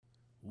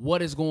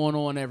What is going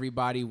on,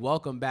 everybody?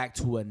 Welcome back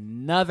to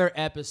another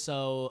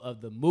episode of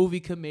the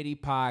Movie Committee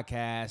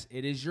Podcast.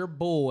 It is your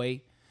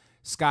boy,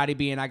 Scotty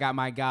B, and I got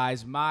my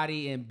guys,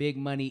 Marty and Big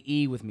Money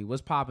E with me.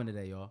 What's popping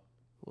today, y'all?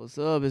 What's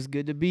up? It's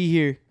good to be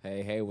here.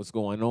 Hey, what's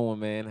going on,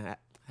 man?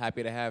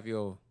 Happy to have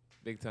you,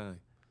 big time.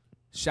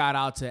 Shout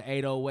out to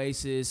 8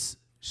 Oasis.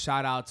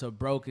 Shout out to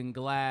Broken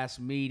Glass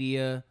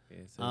Media.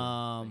 Yes,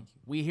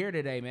 We here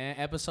today, man.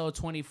 Episode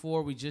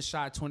 24. We just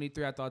shot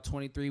 23. I thought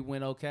 23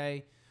 went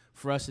okay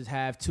for us to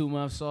have 2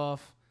 months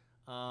off.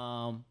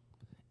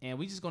 And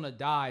we just gonna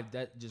dive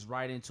that just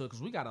right into it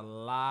because we got a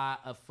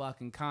lot of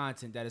fucking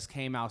content that has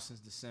came out since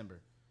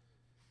December.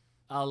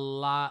 A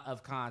lot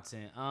of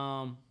content.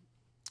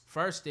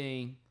 First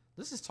thing,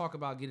 let's just talk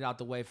about get it out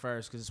the way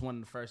first because it's one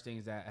of the first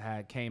things that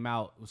had came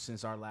out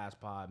since our last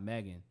pod,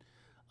 Megan.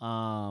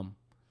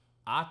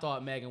 I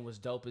thought Megan was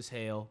dope as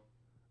hell.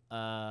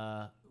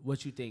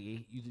 What you think,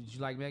 E? Did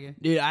you like Megan?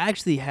 Dude, I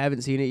actually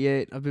haven't seen it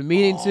yet. I've been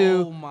meaning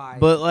to, my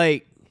but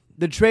like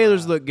the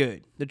trailers look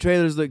good. The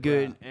trailers look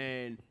good,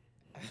 and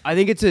I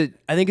think it's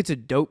a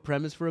dope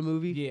premise for a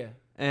movie. Yeah.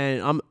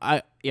 And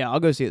I'll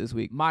go see it this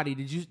week. Marty,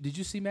 did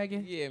you see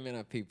Megan? Yeah, man,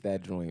 I peeped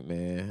that joint,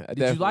 man.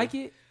 Did you like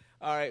it?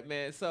 All right,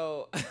 man.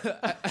 So,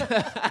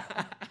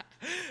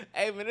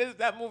 hey, man,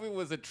 that movie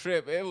was a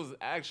trip. It was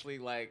actually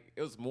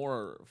it was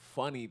more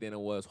funny than it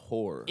was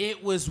horror.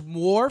 It was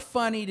more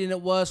funny than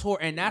it was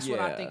horror, and that's what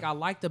I Yeah. think I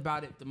liked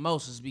about it the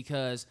most is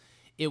because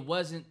it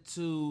wasn't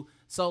too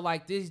so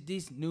like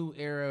this new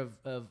era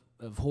of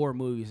horror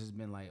movies has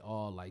been like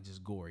all like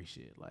just gory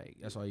shit. Like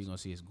that's all you're gonna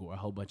see is gore, a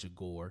whole bunch of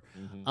gore.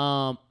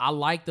 I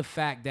like the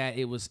fact that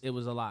it was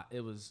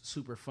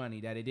super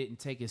funny that it didn't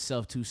take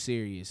itself too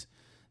serious.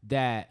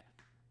 That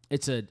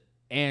it's a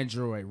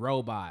android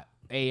robot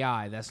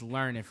AI that's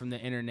learning from the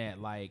internet.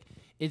 Like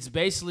it's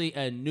basically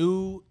a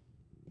new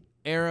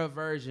era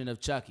version of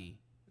Chucky.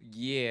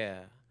 Yeah.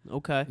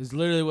 Okay. It's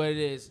literally what it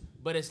is,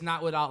 but it's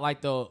not without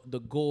like the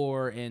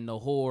gore and the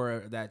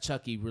horror that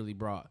Chucky really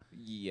brought.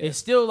 Yeah. It's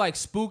still like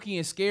spooky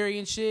and scary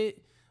and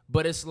shit,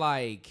 but it's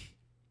like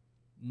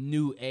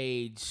new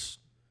age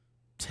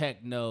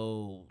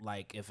techno,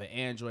 like if an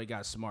android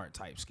got smart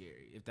type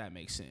scary, if that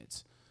makes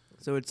sense.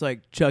 So it's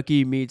like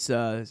Chucky meets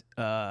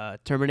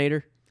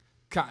Terminator.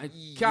 Kind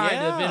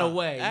of in a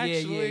way.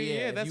 Actually,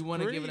 yeah. that's If you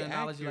want to give it an pretty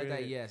analogy like that,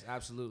 accurate. yes,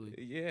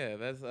 absolutely. Yeah,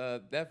 that's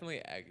definitely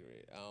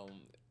accurate.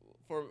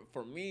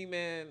 For me,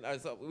 man,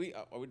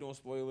 are we doing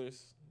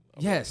spoilers?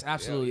 Yes,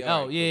 absolutely.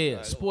 all right, Yeah. cool. All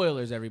right.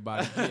 Spoilers,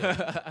 everybody.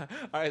 Yeah.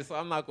 All right, so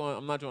I'm not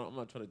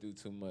trying to do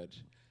too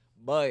much,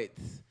 but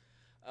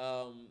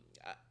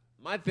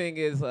my thing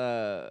is,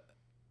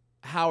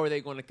 how are they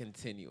going to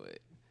continue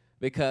it?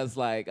 Because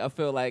I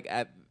feel like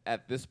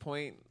at this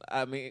point,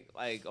 I mean,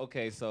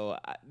 okay, so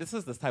this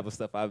is the type of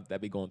stuff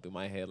that be going through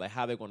my head, like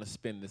how they're going to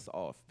spin this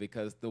off.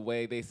 Because the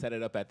way they set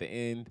it up at the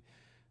end,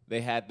 they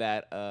had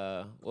that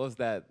what was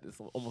that? It's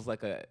almost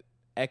like a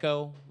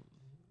echo.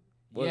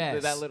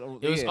 Yes.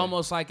 It was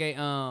almost like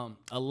a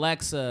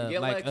Alexa. Yeah,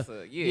 like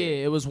Alexa, yeah.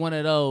 it was one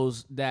of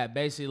those that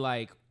basically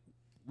like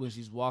when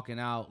she's walking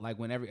out, like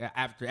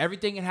after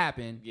everything had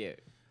happened, Yeah.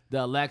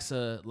 the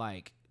Alexa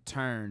like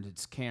turned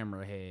its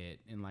camera head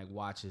and like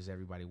watches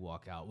everybody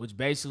walk out, which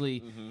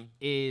basically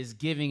is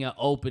giving an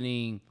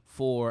opening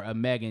for a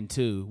Megan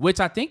 2,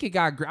 which I think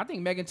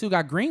Megan 2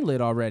 got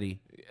greenlit already.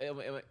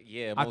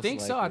 Yeah, I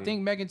think so. I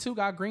think Megan 2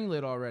 got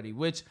greenlit already,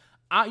 which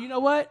you know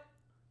what?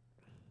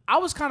 I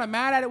was kind of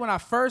mad at it when I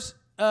first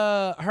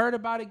heard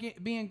about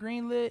it being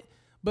greenlit,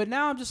 but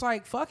now I'm just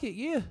like, fuck it,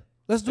 yeah.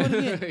 Let's do it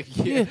again.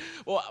 yeah.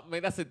 Well, I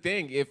mean, that's the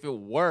thing. If it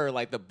were,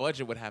 the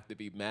budget would have to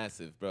be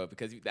massive, bro,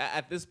 because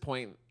at this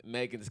point,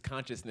 Megan's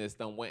consciousness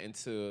done went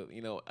into,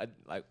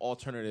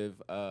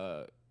 alternative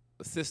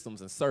systems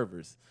and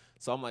servers.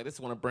 So I'm like, this is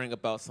going to bring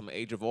about some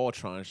Age of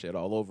Ultron shit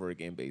all over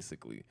again,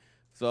 basically.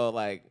 So,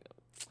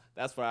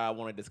 that's why I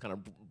wanted to just kind of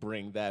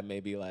bring that.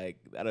 Maybe,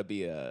 that'll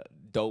be a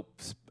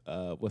dope,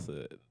 what's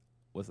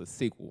a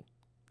sequel,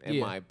 in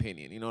my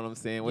opinion. You know what I'm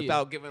saying?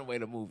 Without giving away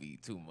the movie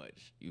too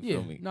much. You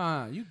feel me?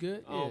 Nah, you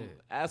good.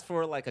 As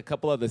for a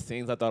couple of the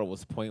scenes, I thought it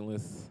was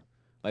pointless.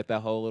 Like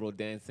that whole little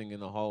dancing in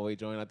the hallway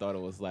joint, I thought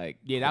it was that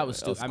was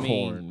stupid. I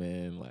corn,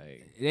 mean,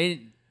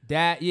 man.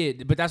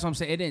 But that's what I'm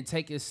saying. It didn't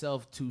take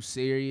itself too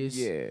serious.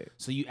 Yeah.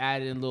 So you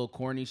added in little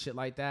corny shit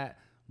like that.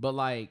 But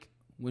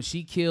when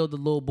she killed the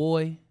little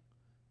boy,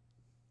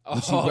 when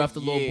she roughed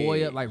the little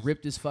boy up,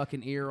 ripped his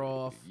fucking ear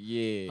off.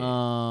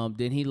 Yeah.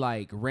 Then he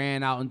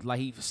ran out and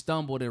he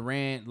stumbled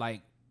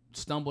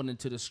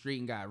into the street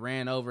and got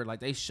ran over.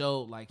 They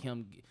showed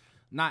him,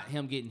 not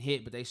him getting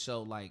hit, but they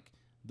showed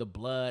the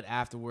blood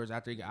afterwards.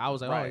 I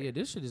was like, Right. oh yeah,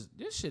 this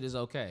shit is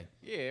okay.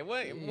 Yeah, it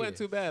wasn't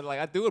too bad.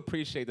 I do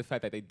appreciate the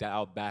fact that they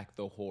dialed back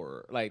the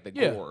horror, the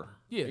gore.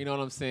 Yeah. You know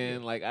what I'm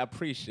saying? I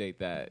appreciate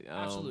that.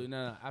 Absolutely,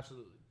 no,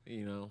 absolutely.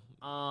 You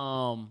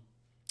know.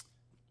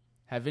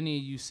 Have any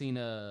of you seen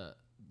the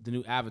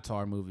new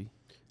Avatar movie?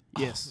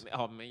 Yes.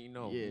 Oh man, you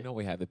know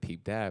we had to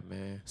peep that,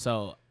 man.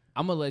 So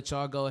I'm gonna let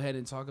y'all go ahead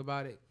and talk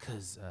about it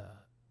because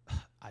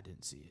I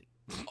didn't see it.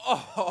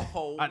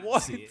 Oh, I didn't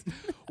what? see it.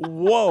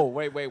 Whoa!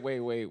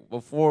 Wait!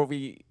 Before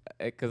we,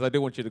 because I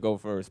do want you to go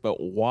first,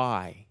 but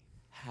why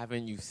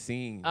haven't you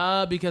seen?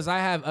 Because I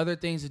have other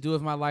things to do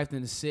with my life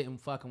than to sit and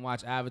fucking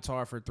watch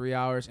Avatar for 3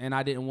 hours, and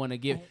I didn't want to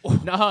give.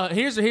 No,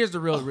 here's the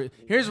real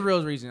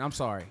reason. I'm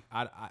sorry.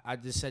 I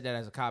just said that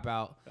as a cop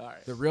out. All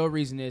right. The real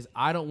reason is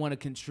I don't want to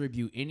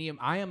contribute any.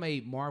 I am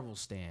a Marvel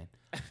stan.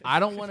 I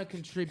don't want to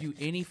contribute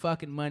any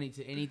fucking money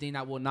to anything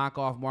that will knock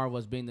off Marvel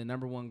as being the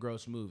 #1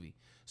 gross movie.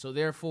 So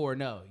therefore,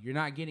 no, you're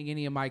not getting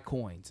any of my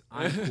coins.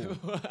 I'm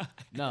cool.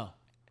 No,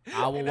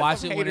 I will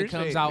watch it when it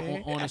comes out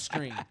on a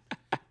screen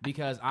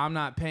because I'm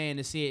not paying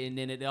to see it. And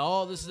then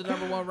this is the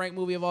 #1 ranked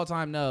movie of all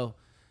time. No,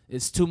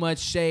 it's too much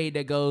shade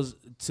that goes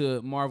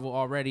to Marvel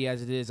already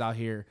as it is out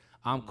here.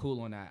 I'm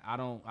cool on that. I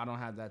don't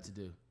have that to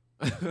do.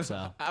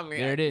 So I mean,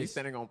 there it you're is.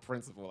 standing on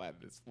principle at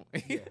this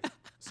point. Yeah.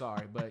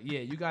 Sorry, but yeah,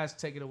 you guys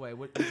take it away.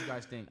 What you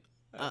guys think?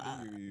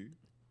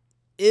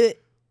 It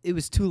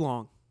was too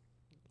long.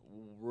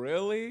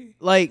 Really?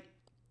 Like,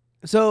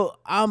 so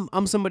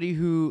I'm somebody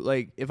who,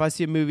 like, if I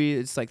see a movie,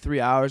 it's like 3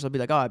 hours, I'll be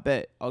like, oh, I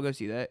bet I'll go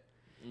see that.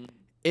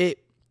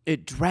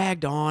 It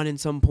dragged on in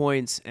some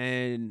points,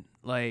 and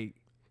like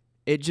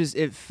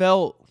it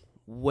felt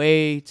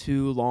way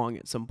too long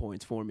at some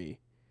points for me.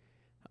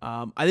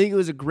 I think it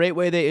was a great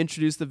way they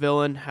introduced the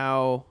villain,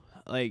 how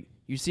like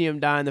you see him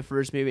die in the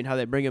first movie and how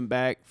they bring him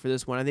back for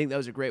this one. I think that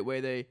was a great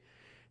way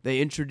they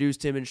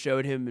introduced him and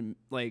showed him, and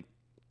like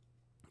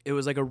it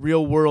was like a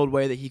real world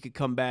way that he could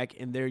come back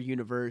in their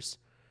universe.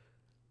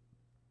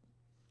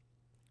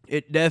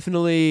 It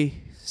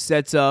definitely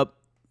sets up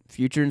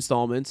future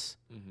installments.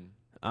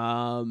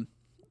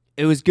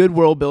 It was good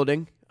world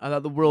building. I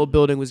thought the world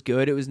building was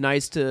good. It was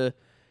nice to,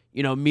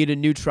 meet a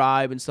new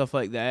tribe and stuff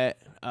like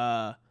that.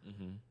 I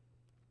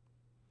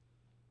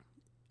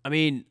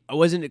mean, I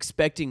wasn't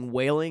expecting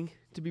whaling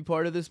to be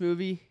part of this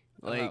movie.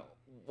 Like,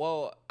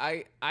 well,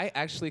 I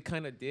actually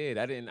kind of did.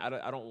 I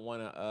don't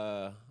want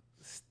to,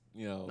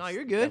 No,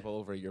 you're good. Step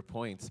over your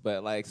points,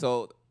 but like,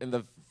 so in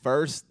the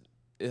first,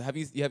 have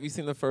you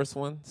seen the first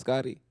one,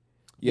 Scotty?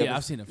 Yeah,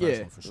 I've seen the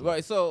first one for sure.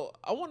 Right. So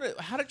I wonder,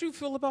 how did you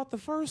feel about the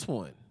first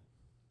one?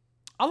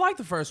 I like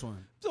the first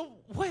one. So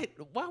what?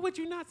 Why would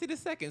you not see the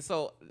second?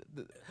 So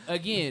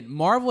Again,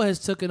 Marvel has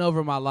taken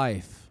over my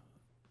life.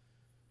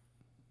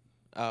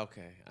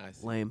 okay, I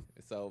see. Lame.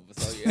 So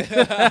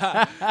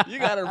yeah, you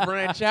gotta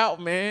branch out,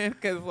 man,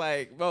 because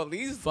like, bro,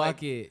 these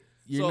Fuck it.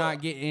 You're so-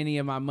 not getting any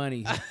of my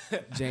money,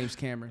 James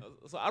Cameron.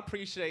 So I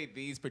appreciate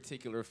these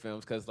particular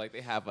films because like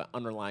they have an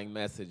underlying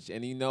message,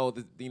 and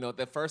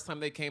the first time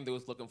they came, they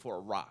was looking for a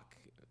rock.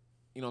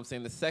 You know what I'm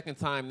saying? The second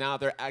time, now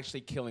they're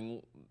actually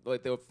killing.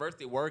 Like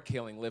they were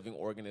killing living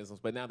organisms,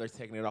 but now they're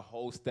taking it a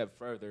whole step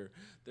further.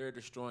 They're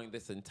destroying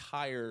this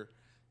entire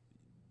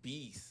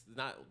beast,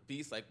 not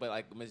beast like, but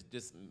like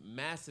just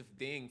massive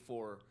thing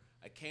for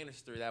a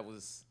canister that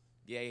was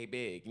yay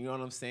big. You know what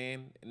I'm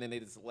saying? And then they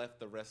just left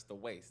the rest to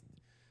waste.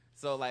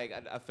 So like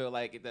I feel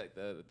like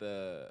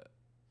the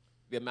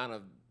amount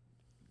of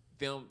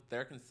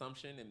their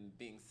consumption and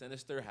being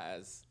sinister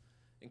has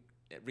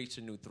reached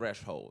a new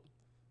threshold.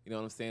 You know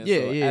what I'm saying? Yeah,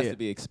 so it yeah, has yeah. to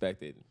be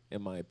expected,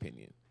 in my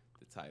opinion,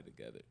 to tie it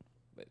together.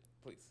 But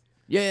please.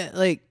 Yeah,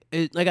 like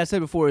I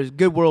said before, it's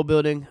good world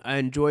building. I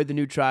enjoyed the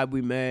new tribe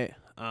we met.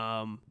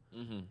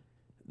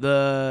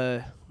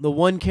 The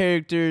one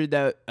character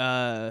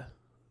that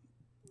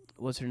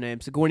what's her name?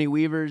 Sigourney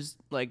Weaver's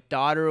like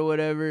daughter or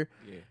whatever.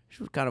 Yeah.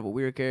 She was kind of a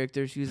weird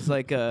character. She was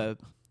like a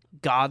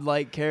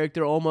godlike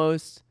character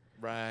almost.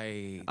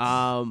 Right.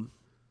 But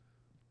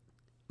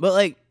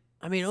like,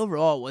 I mean,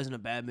 overall, it wasn't a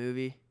bad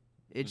movie.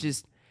 It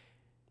just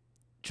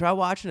try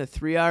watching a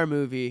 3-hour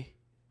movie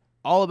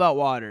all about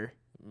water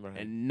right.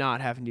 and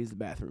not having to use the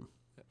bathroom.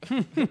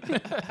 You're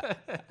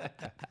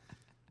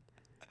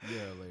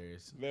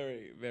hilarious.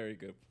 Very, very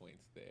good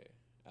points there.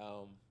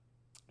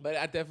 But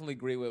I definitely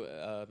agree with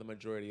the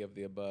majority of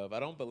the above.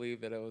 I don't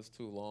believe that it was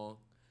too long.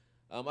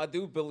 I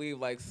do believe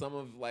like some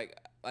of like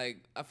I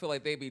feel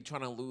like they be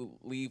trying to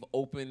leave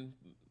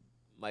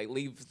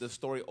the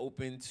story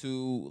open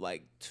to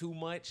like too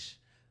much.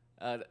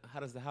 How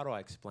do I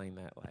explain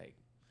that? Like,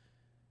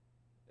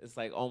 it's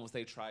like almost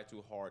they try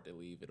too hard to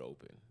leave it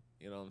open.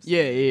 You know what I'm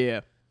saying? Yeah.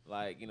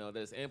 Like,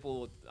 there's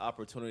ample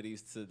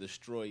opportunities to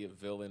destroy a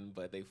villain,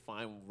 but they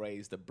find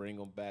ways to bring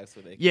them back so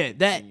they can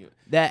continue.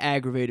 that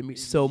aggravated me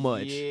so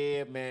much.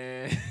 Yeah,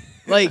 man.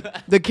 Like,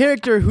 the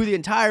character who the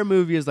entire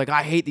movie is like,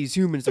 I hate these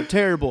humans, they're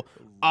terrible.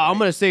 I'm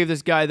going to save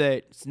this guy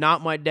that's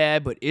not my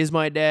dad, but is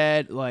my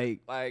dad. Like,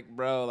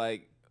 bro,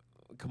 like,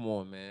 come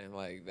on, man.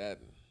 Like, that,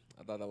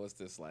 I thought that was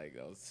just, like,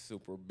 a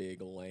super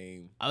big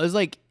lame. I was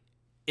like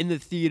in the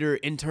theater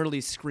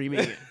internally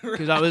screaming it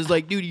because I was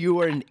like, dude, you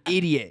are an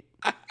idiot.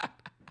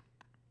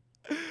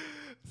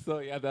 So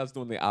yeah, that's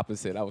doing the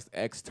opposite. I was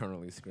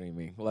externally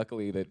screaming.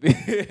 Luckily, the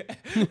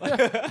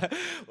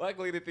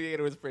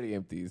theater was pretty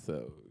empty.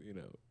 So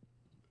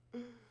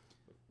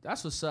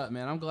That's what's up,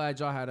 man. I'm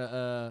glad y'all had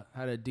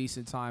a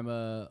decent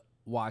time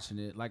watching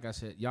it. Like I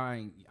said, y'all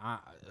ain't.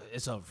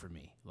 It's over for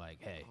me. Like,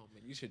 hey, Oh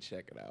You should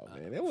check it out,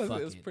 man. It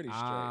was pretty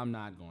straight. I'm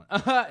not going.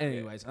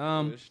 Anyways, it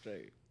was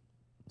straight.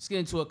 let's get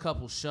into a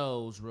couple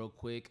shows real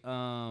quick.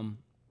 Then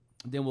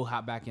we'll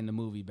hop back in the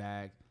movie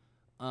bag.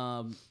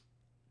 Did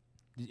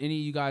any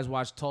of you guys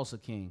watch Tulsa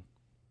King?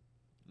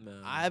 No.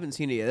 I haven't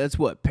seen it yet. That's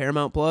what,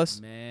 Paramount Plus?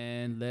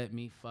 Man, let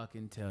me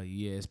fucking tell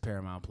you. Yeah, it's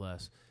Paramount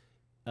Plus.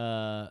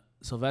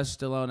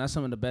 Sylvester Stallone, that's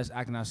some of the best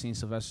acting I've seen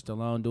Sylvester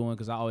Stallone doing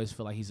because I always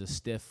feel like he's a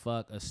stiff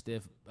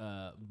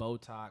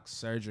Botox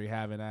surgery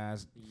having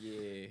ass,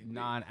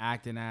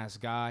 non-acting ass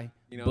guy.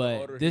 You know, but the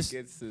older this, he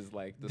gets, is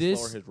like the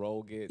slower his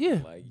role gets.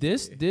 Yeah, like,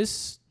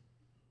 this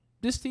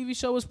TV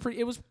show was pretty.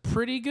 It was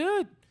pretty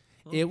good.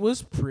 It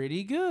was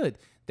pretty good.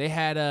 They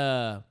had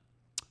the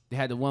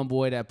one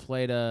boy that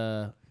played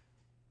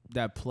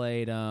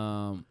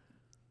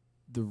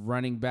the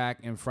running back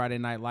in Friday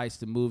Night Lights,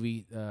 the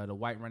movie, the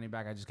white running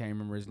back. I just can't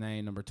remember his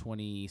name. Number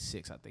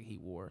 26, I think he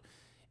wore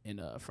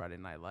in Friday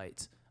Night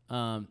Lights.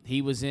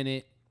 He was in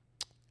it.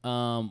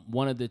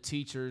 One of the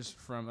teachers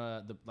from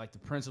the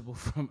principal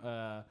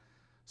from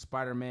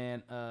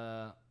Spider-Man,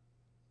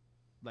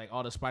 like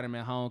all the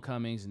Spider-Man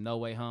Homecomings and No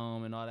Way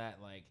Home and all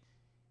that. Like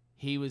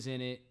he was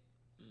in it.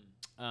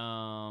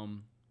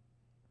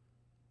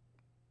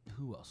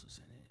 Who else was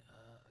in it?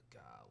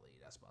 Golly,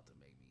 that's about to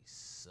make me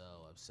so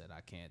upset.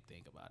 I can't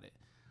think about it.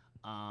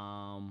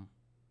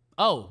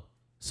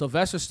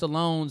 Sylvester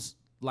Stallone's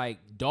like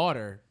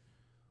daughter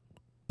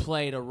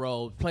played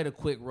a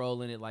quick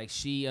role in it. Like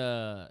she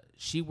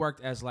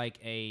worked as like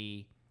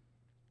a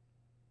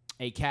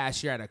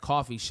cashier at a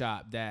coffee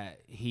shop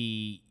that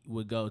he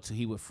would go to.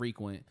 He would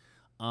frequent.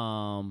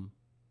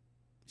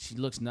 She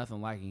looks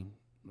nothing like him.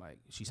 Like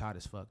she's hot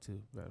as fuck too,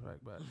 but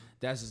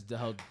that's just the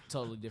whole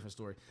totally different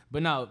story.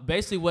 But no,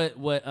 basically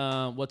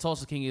what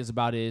Tulsa King is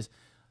about is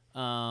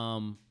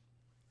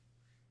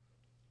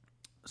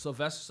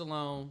Sylvester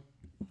Stallone.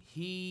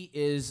 He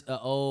is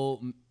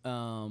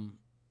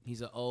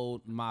he's an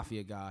old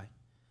mafia guy,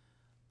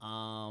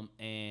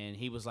 and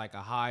he was like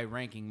a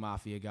high-ranking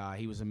mafia guy.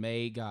 He was a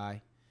made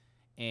guy,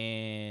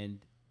 and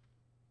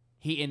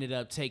he ended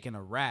up taking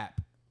a rap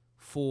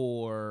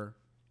for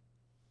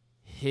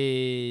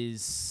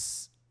his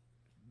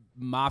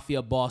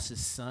mafia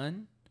boss's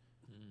son.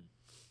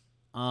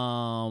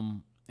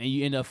 And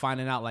you end up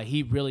finding out like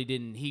he really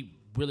didn't kill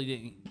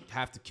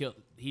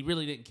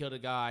the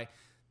guy.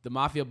 The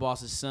mafia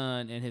boss's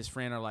son and his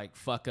friend are like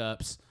fuck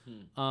ups.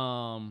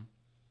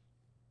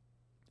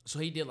 So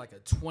he did like a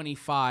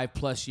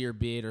 25+ year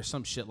bid or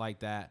some shit like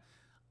that.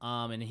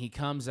 And he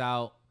comes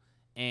out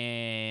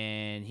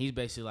and he's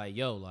basically like,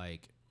 yo,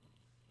 like,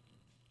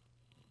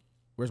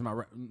 where's my,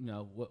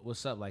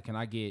 what's up? Like, can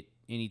I get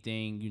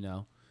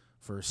anything,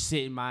 for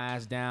sitting my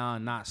ass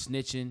down, not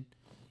snitching?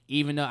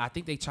 Even though I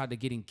think they tried to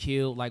get him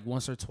killed like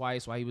once or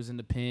twice while he was in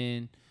the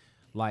pen.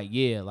 Like,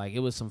 yeah, like it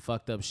was some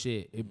fucked up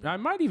shit. It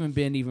might even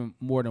been even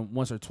more than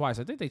once or twice.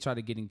 I think they tried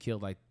to get him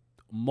killed like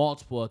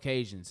multiple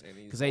occasions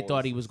because they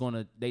thought he was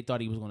gonna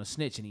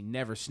snitch, and he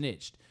never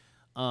snitched.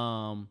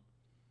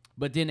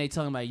 But then they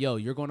tell him like, yo,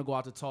 you're gonna go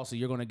out to Tulsa,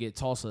 you're gonna get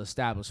Tulsa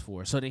established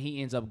for. So then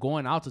he ends up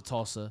going out to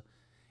Tulsa,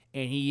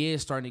 and he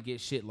is starting to get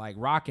shit like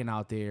rocking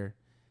out there,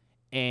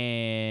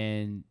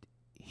 and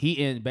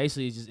he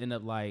basically just end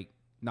up like,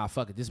 nah,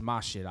 fuck it, this is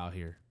my shit out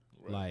here.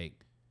 Right. Like,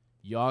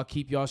 y'all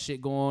keep y'all shit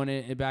going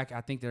in back.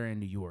 I think they're in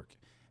New York.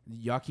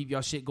 Y'all keep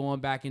y'all shit going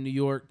back in New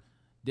York.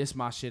 This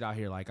my shit out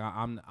here. Like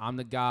I'm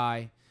the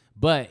guy.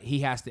 But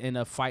he has to end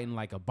up fighting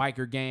like a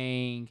biker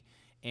gang,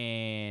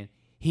 and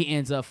he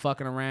ends up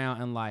fucking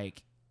around and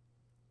like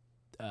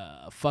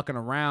fucking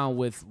around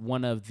with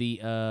one of the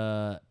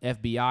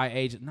FBI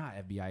agents. Not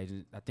FBI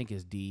agent. I think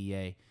it's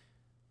DEA.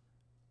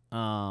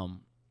 A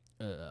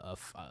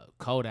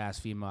cold ass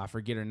female. I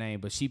forget her name,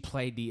 but she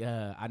played the.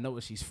 I know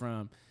where she's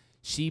from.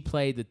 She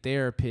played the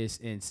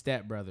therapist in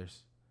Step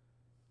Brothers.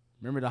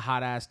 Remember the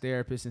hot ass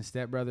therapist in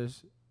Step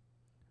Brothers?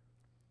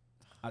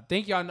 I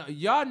think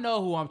y'all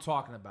know who I'm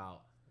talking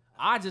about.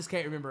 I just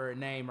can't remember her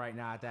name right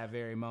now at that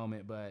very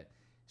moment, but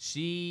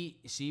she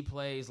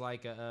plays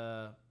like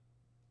one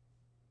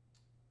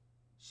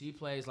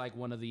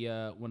of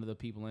the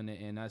people in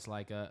it, and that's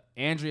like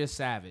Andrea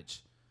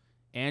Savage.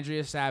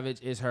 Andrea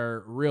Savage is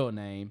her real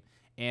name,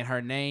 and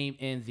her name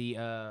in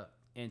the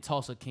in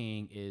Tulsa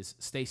King is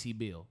Stacy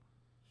Bill.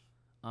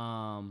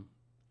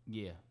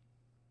 Yeah.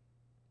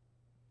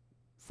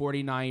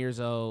 49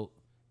 years old,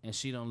 and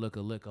she don't look a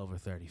lick over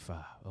 35,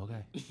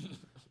 okay?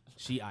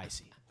 She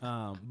icy.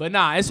 But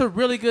nah, it's a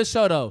really good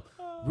show, though.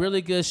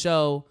 Really good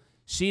show.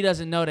 She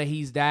doesn't know that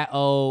he's that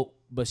old,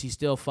 but she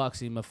still fucks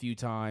him a few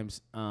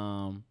times.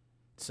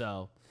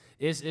 So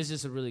it's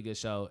just a really good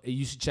show.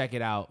 You should check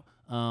it out.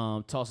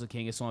 Tulsa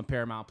King. It's on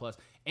Paramount Plus.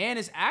 And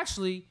it's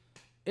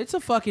a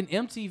fucking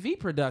MTV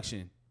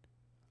production.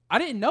 I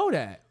didn't know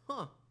that.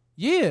 Huh.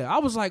 Yeah, I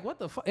was like, what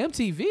the fuck?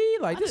 MTV?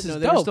 Like, this is dope.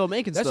 They were still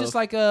making That's stuff. just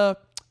like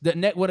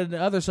one of the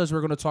other shows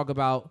we're going to talk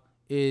about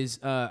is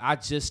I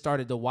just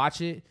started to watch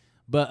it,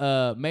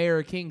 but Mayor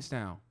of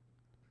Kingstown.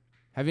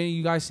 Have any of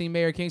you guys seen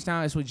Mayor of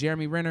Kingstown? It's with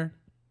Jeremy Renner.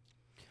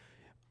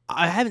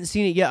 I haven't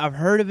seen it yet. I've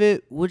heard of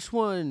it. Which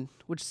one?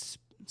 Which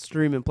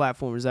streaming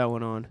platform is that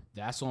one on?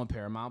 That's on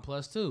Paramount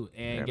Plus too.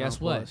 And Paramount guess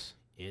what? Plus.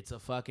 It's a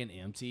fucking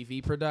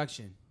MTV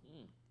production.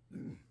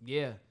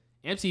 Yeah.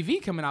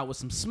 MTV coming out with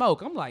some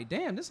smoke. I'm like,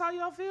 damn, this how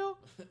y'all feel?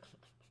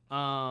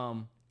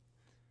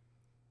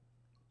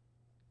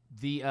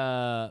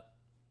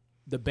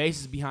 The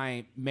basis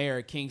behind Mayor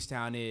of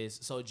Kingstown is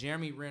so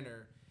Jeremy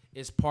Renner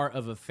is part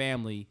of a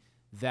family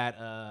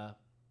that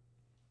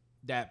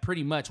that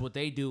pretty much what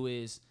they do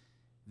is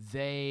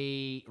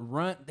they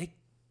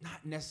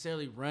not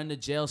necessarily run the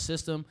jail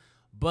system,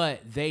 but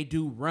they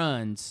do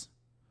runs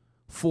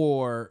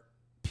for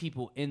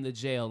people in the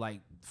jail,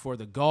 like for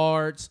the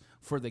guards,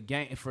 for the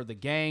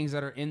gangs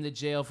that are in the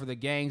jail, for the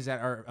gangs that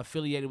are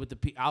affiliated with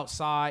the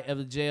outside of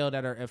the jail,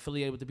 that are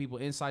affiliated with the people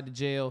inside the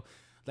jail.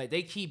 Like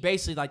they keep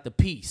basically like the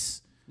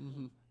peace.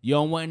 Mm-hmm. You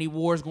don't want any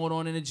wars going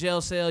on in the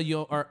jail cell.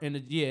 In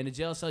the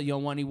jail cell. You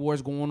don't want any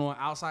wars going on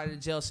outside of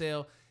the jail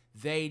cell.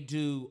 They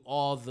do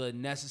all the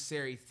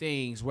necessary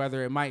things,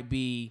 whether it might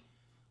be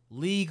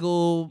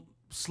legal,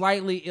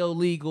 slightly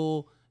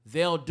illegal.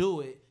 They'll do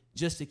it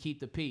just to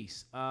keep the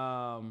peace.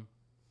 Kyle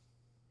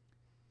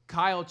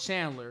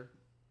Chandler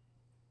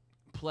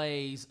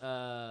plays.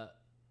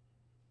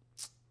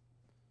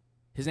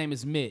 His name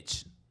is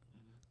Mitch.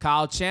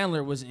 Kyle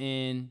Chandler was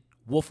in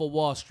Wolf of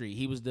Wall Street.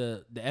 He was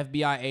the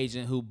FBI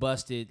agent who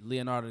busted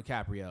Leonardo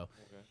DiCaprio.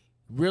 Okay.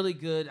 Really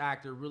good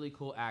actor, really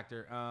cool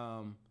actor.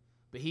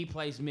 But he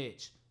plays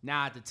Mitch.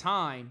 Now, at the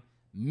time,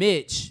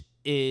 Mitch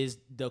is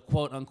the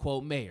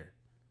quote-unquote mayor.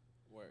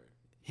 Word.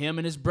 Him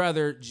and his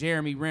brother,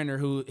 Jeremy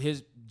Renner,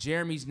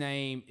 Jeremy's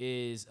name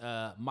is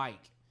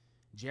Mike.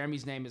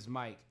 Jeremy's name is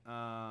Mike.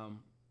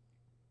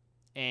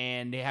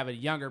 And they have a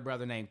younger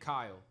brother named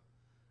Kyle.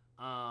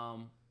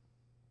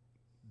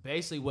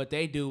 Basically, what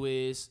they do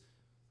is,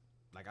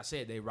 like I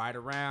said, they ride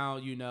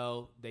around,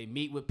 they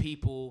meet with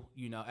people,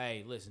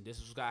 hey, listen, this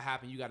is what's got to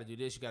happen. You got to do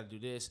this. You got to do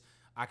this.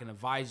 I can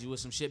advise you with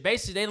some shit.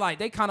 Basically,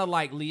 they kind of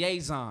like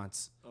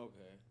liaisons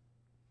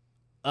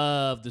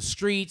of the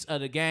streets,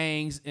 of the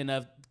gangs, and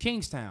of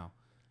Kingstown.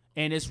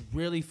 And it's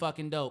really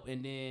fucking dope.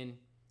 And then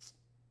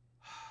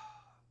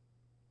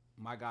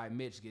my guy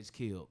Mitch gets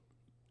killed.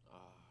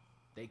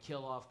 They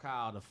kill off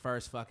Kyle the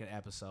first fucking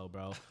episode,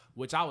 bro,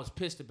 which I was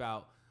pissed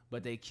about.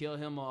 But they kill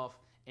him off,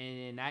 and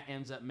then that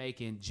ends up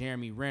making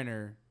Jeremy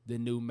Renner the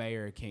new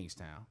mayor of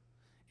Kingstown.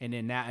 And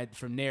then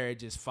from there, it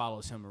just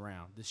follows him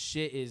around. The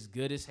shit is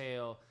good as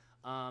hell.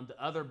 The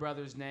other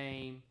brother's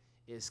name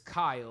is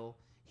Kyle.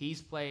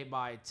 He's played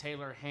by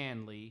Taylor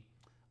Hanley.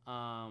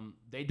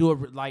 They do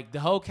it like the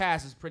whole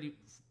cast is pretty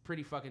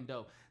fucking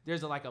dope.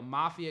 There's a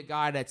mafia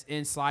guy that's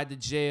inside the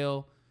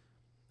jail.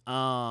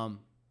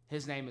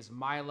 His name is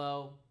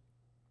Milo.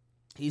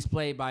 He's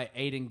played by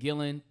Aidan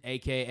Gillen,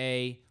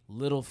 a.k.a.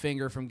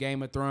 Littlefinger from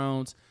Game of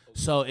Thrones.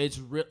 So it's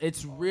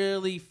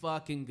really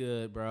fucking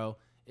good, bro.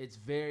 It's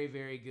very,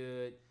 very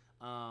good.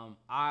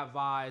 I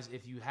advise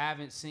if you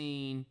haven't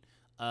seen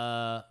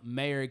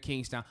Mayor of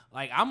Kingstown,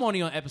 I'm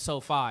only on episode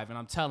 5, and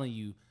I'm telling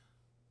you,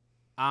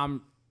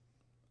 I'm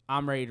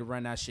ready to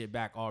run that shit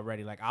back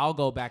already. I'll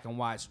go back and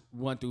watch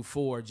 1 through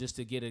 4 just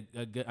to get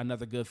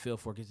another good feel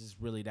for it, because it's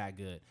really that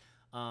good.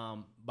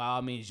 By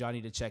all means, y'all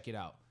need to check it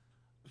out.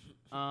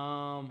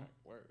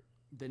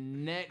 The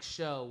next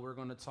show we're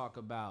going to talk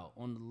about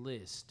on the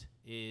list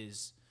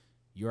is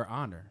Your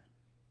Honor,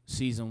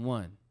 season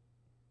 1.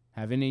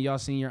 Have any of y'all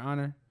seen Your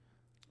Honor?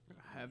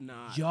 I have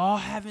not. Y'all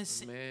haven't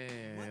seen?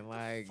 Man, what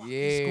the fuck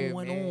is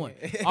going on?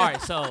 All right,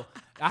 so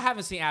I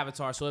haven't seen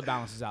Avatar, so it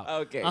balances out.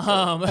 Okay.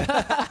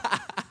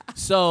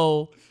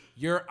 So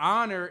Your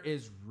Honor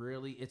it's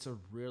a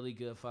really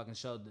good fucking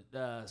show.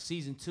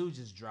 Season 2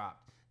 just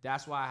dropped.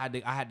 That's why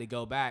I had to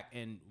go back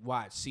and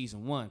watch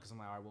season 1, because I'm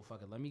like, all right, well,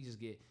 fuck it. Let me just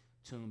get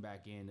tuned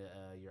back into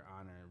Your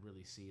Honor and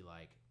really see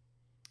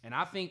and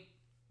I think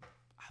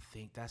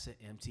that's an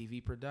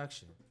MTV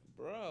production.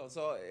 Bro,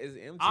 so is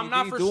MTV I'm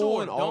not for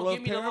doing sure. all Don't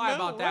get me to lie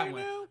about that right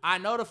one. now? I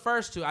know the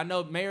first two. I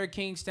know Mayor of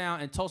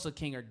Kingstown and Tulsa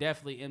King are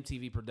definitely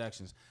MTV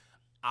productions.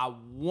 I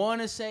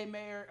want to say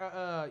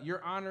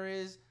Your Honor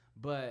is,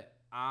 but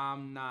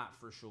I'm not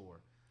for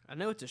sure. I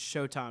know it's a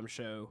Showtime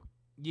show.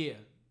 Yeah,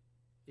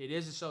 it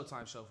is a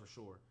Showtime show for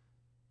sure.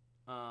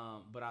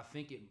 But I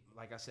think it,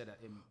 like I said,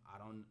 it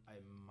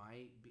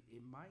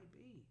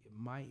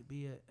might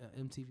be a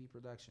MTV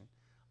production.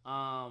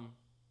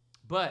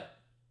 But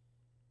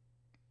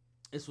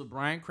it's with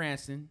Bryan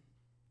Cranston.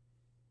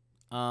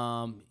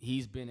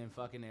 He's been in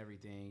fucking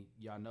everything.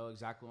 Y'all know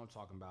exactly what I'm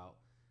talking about.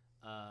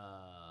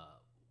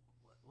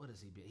 What has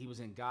he been? He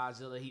was in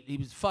Godzilla. He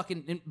was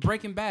fucking in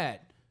Breaking Bad.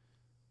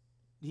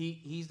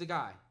 He's the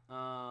guy.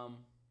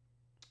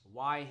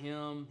 Why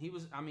him?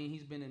 He's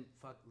been in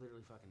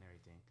literally fucking everything.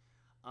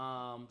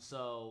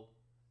 So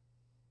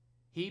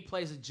he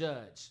plays a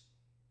judge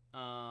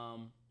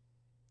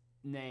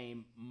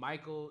named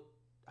Michael.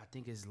 I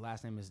think his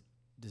last name is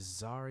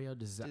Desiato.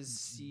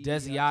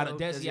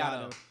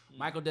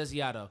 Michael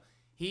Desiato.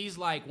 He's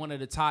one of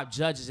the top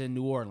judges in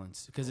New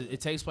Orleans, because it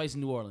takes place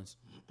in New Orleans.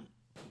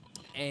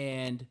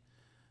 And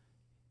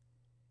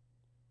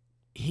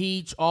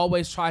he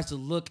always tries to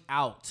look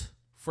out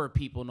for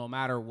people no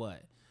matter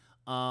what.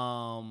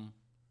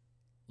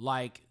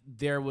 Like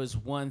there was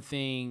one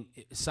thing,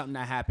 something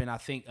that happened. I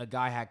think a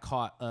guy had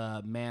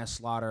caught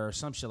manslaughter or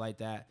some shit like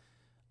that.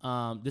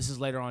 This is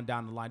later on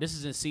down the line. This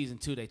is in season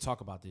 2. They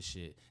talk about this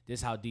shit. This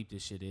is how deep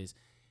this shit is.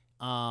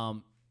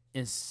 And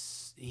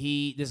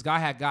this guy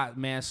had got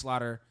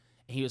manslaughter,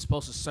 and he was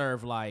supposed to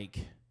serve like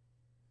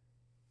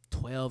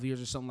 12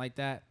 years or something like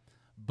that.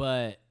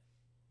 But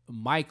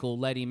Michael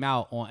let him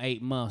out on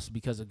 8 months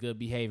because of good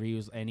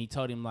behavior. He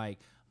told him like,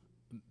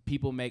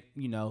 people make,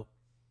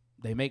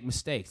 they make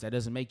mistakes. That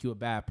doesn't make you a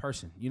bad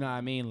person. You know what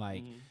I mean?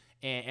 Like,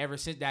 and ever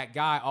since that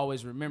guy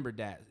always remembered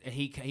that, and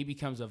he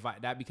becomes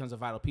that becomes a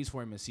vital piece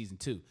for him in season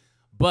 2.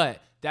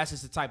 But that's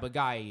just the type of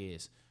guy he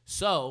is.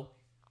 So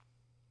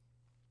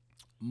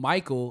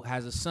Michael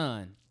has a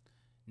son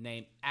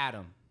named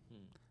Adam.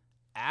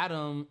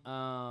 Adam,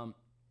 who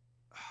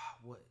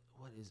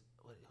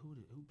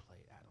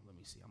played Adam? Let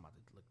me see. I'm about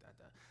to look at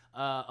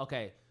that.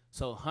 Okay,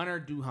 so Hunter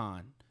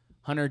Duhan.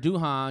 Hunter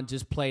Duhan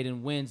just played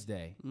in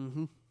Wednesday.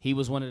 Mm-hmm. He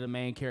was one of the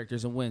main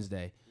characters in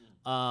Wednesday.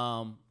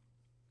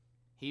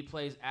 He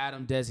plays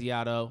Adam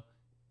Desiato,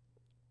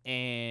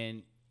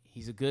 and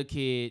he's a good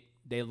kid.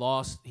 He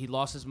lost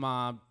his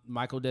mom.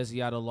 Michael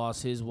Desiato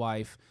lost his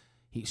wife.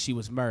 She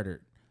was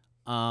murdered.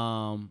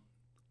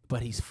 But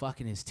he's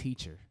fucking his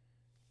teacher.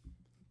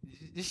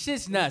 This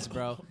shit's nuts,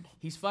 bro.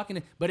 He's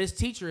fucking, but his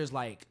teacher is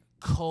like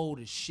cold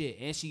as shit,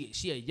 and she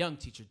a young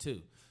teacher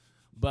too.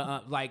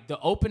 But like the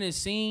opening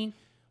scene,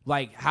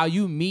 like how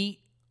you meet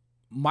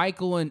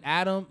Michael and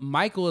Adam.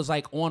 Michael is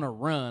like on a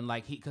run,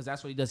 like because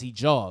that's what he does. He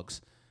jogs.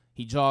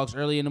 He jogs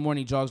early in the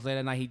morning. He jogs late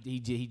at night. He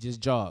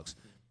just jogs.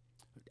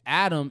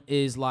 Adam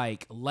is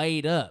like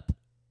laid up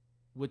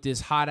with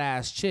this hot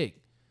ass chick.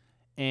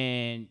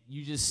 And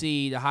you just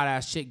see the hot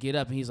ass chick get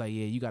up, and he's like,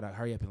 "Yeah, you gotta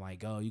hurry up and like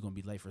go. You're gonna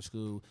be late for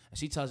school." And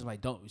she tells him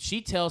like, "Don't."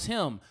 She tells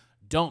him,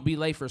 "Don't be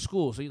late for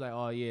school." So he's like,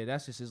 "Oh yeah,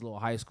 that's just his little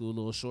high school,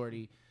 little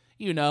shorty,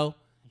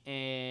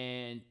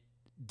 And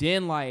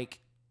then like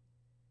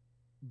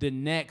the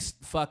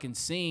next fucking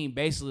scene,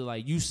 basically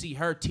like you see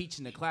her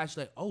teaching the class.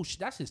 You're like, "Oh,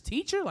 that's his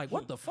teacher? Like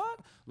what the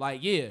fuck?"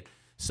 Like yeah.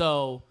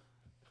 So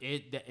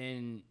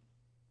and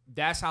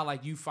that's how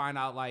like you find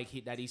out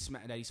like that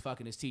he's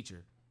fucking his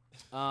teacher.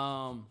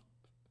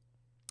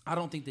 I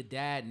don't think the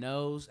dad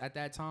knows at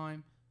that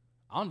time.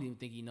 I don't even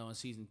think he knows in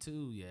season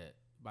 2 yet.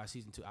 By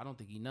season 2, I don't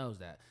think he knows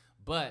that.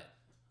 But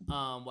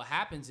what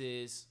happens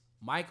is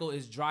Michael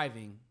is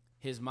driving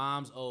his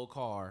mom's old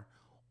car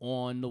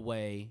on the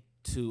way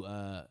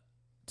to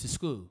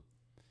school,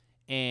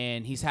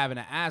 and he's having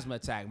an asthma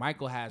attack.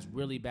 Michael has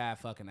really bad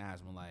fucking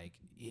asthma. Like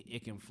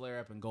it can flare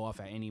up and go off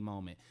at any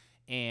moment.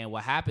 And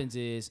what happens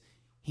is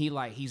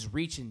he's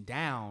reaching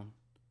down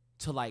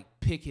to like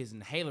pick his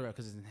inhaler up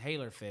because his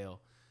inhaler failed.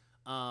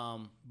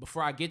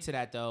 Before I get to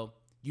that though,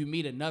 you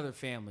meet another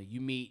family.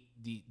 You meet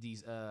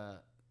these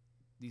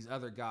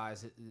other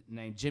guys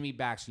named Jimmy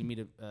Baxter. You meet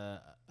a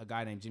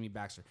guy named Jimmy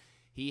Baxter.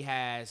 He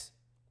has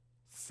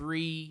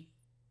 3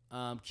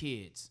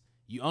 kids.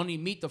 You only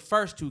meet the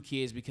first 2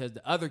 kids because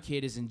the other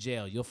kid is in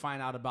jail. You'll find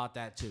out about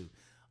that too.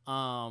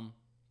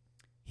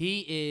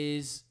 He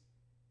is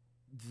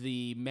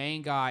the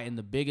main guy in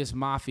the biggest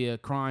mafia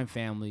crime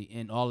family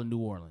in all of New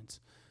Orleans.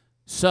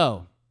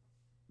 So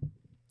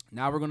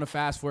now we're gonna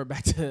fast forward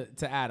back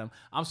to Adam.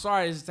 I'm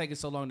sorry this is taking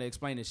so long to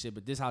explain this shit,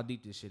 but this is how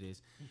deep this shit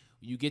is.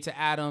 You get to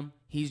Adam,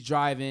 he's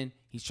driving,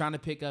 he's trying to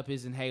pick up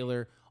his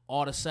inhaler.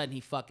 All of a sudden, he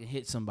fucking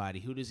hits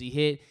somebody. Who does he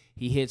hit?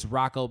 He hits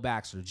Rocco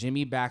Baxter,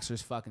 Jimmy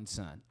Baxter's fucking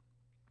son.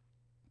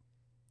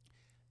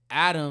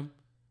 Adam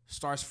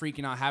starts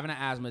freaking out, having an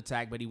asthma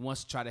attack, but he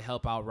wants to try to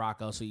help out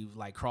Rocco, so he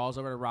like crawls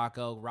over to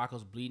Rocco.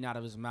 Rocco's bleeding out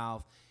of his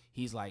mouth.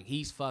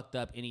 He's fucked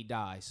up, and he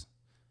dies.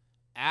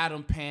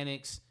 Adam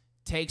panics,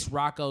 takes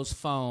Rocco's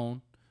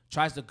phone,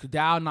 tries to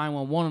dial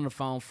 911 on the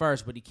phone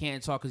first, but he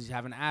can't talk because he's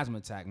having an asthma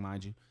attack,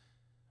 mind you.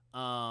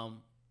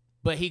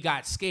 But he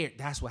got scared.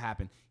 That's what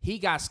happened. He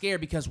got scared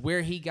because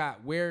where he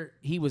got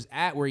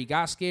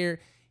scared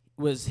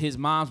was his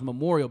mom's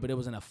memorial, but it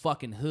was in a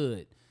fucking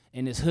hood.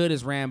 And this hood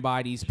is ran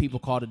by these people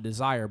called the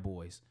Desire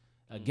Boys,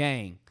 a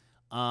gang.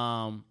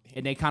 And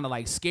they kind of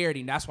like scared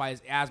him. That's why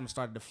his asthma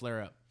started to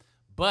flare up.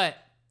 But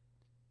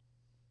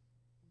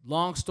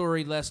long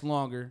story less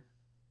longer,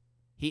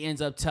 he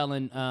ends up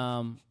telling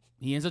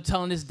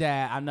his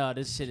dad. I know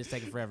this shit is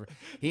taking forever.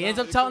 He ends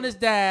up telling his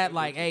dad,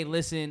 like, "Hey,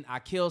 listen, I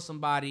killed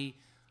somebody,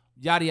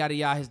 yada yada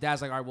yada." His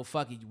dad's like, "All right, well,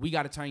 fuck it. We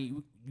got to turn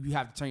you. You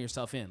have to turn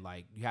yourself in.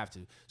 Like, you have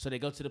to." So they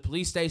go to the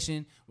police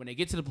station. When they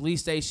get to the police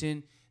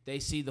station, they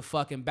see the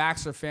fucking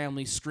Baxter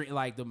family scream,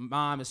 like the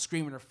mom is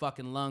screaming her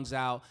fucking lungs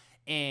out,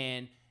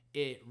 and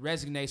it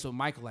resonates with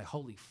Michael. Like,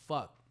 holy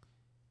fuck,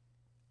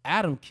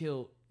 Adam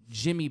killed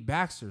Jimmy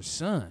Baxter's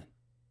son.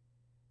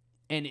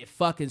 And it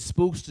fucking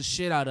spooks the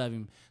shit out of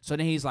him. So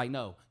then he's like,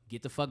 "No,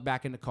 get the fuck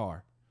back in the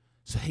car."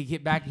 So he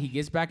gets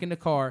back in the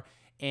car,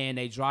 and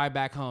they drive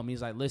back home.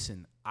 He's like,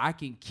 "Listen, I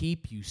can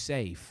keep you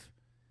safe.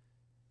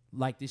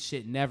 Like this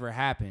shit never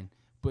happened.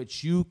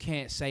 but you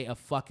can't say a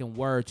fucking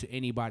word to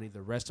anybody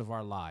the rest of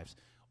our lives,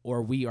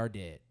 or we are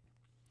dead.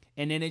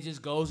 And then it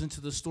just goes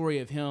into the story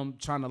of him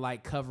trying to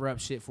like cover up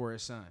shit for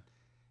his son.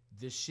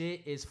 The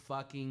shit is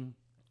fucking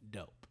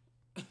dope.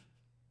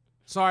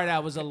 Sorry,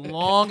 that was a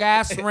long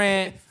ass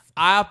rant.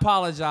 I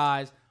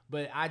apologize,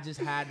 but I just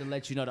had to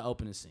let you know the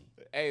opening scene.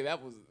 Hey,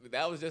 that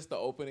was just the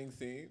opening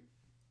scene.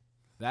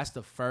 That's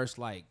the first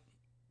like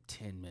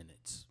 10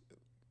 minutes.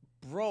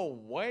 Bro,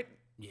 what?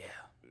 Yeah.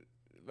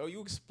 Bro,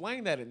 you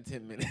explained that in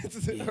 10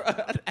 minutes.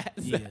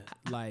 Yeah.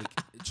 Like,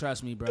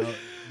 trust me, bro.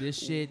 This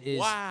shit is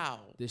wow.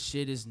 This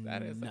shit is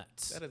That is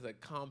nuts. that is a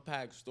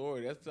compact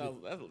story. That's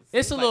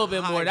It's a little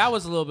bit more. That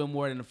was a little bit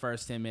more than the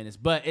first 10 minutes,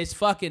 but it's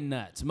fucking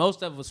nuts.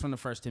 Most of it was from the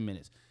first 10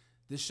 minutes.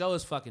 This show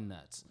is fucking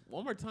nuts.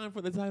 One more time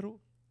for the title.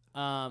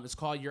 It's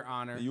called Your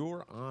Honor.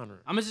 Your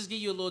Honor. I'm gonna just give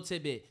you a little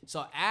tidbit.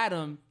 So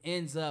Adam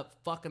ends up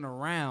fucking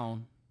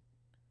around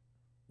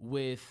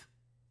with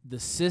the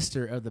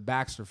sister of the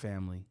Baxter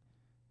family.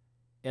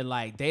 And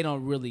like they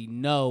don't really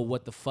know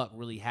what the fuck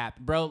really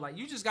happened. Bro, like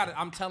you just gotta,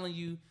 I'm telling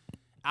you,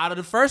 out of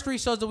the first 3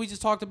 shows that we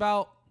just talked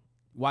about,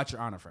 watch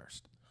Your Honor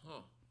first. Huh.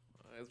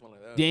 That's one of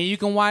those. Then you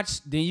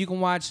can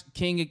watch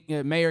King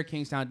Mayor of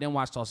Kingstown, then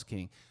watch Tulsa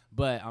King.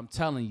 But I'm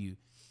telling you,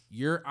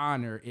 Your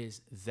Honor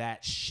is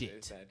that shit.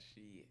 It's that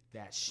shit.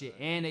 That shit.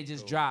 And they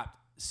just dropped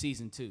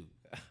season 2.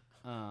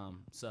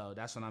 So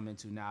that's what I'm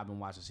into now. I've been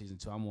watching season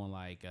 2. I'm on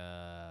like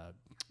the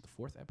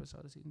 4th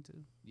episode of season 2.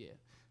 Yeah.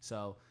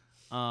 So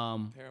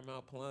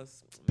Paramount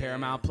Plus.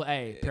 Paramount Plus.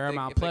 Hey,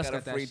 Paramount Plus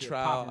got that shit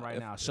popping right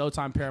now.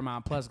 Showtime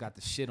Paramount Plus got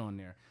the shit on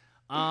there.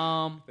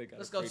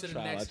 Let's go to the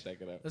next.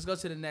 Let's go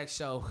to the next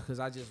show because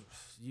I just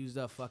used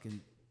up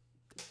fucking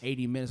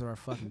 80 minutes of our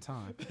fucking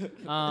time.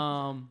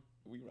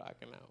 We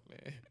rocking out,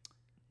 man.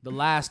 The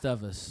Last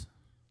of Us.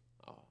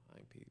 Oh, I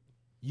ain't peeped.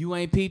 You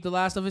ain't peeped The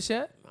Last of Us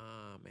yet? Nah,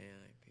 man,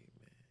 I ain't peeped,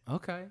 man.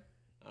 Okay.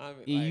 I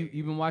mean,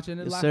 You been watching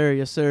it? Yes, sir.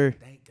 Yes, sir.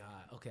 Thank God.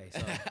 Okay,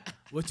 so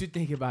what you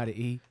think about it,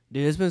 E?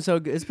 Dude, it's been so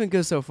good. It's been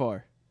good so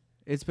far.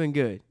 It's been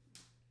good.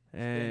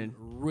 And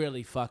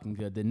Really fucking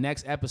good. The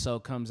next episode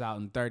comes out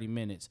in 30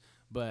 minutes,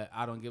 but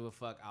I don't give a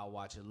fuck. I'll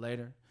watch it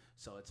later,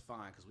 so it's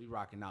fine because we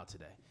rocking out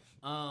today.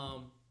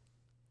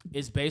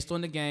 It's based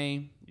on the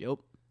game. yep.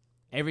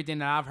 Everything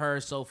that I've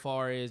heard so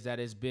far is that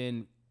it's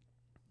been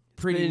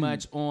pretty been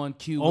much on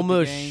cue. Almost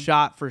with the game.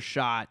 shot for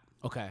shot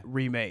Okay.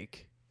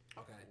 remake.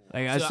 Okay.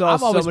 Like I So saw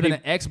I've always somebody.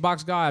 been an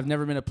Xbox guy. I've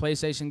never been a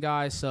PlayStation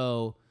guy.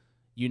 So,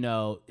 you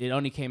know, it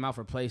only came out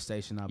for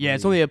PlayStation. I Yeah,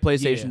 it's believe. only a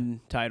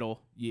PlayStation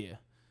title. Yeah.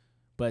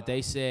 But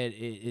they said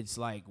it's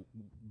like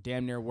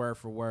damn near word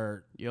for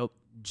word, Yep.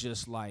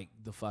 just like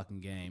the fucking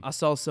game. I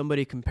saw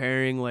somebody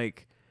comparing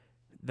like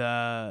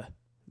the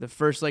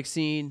first like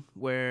scene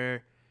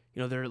where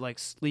they're like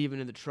leaving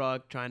in the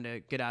truck trying to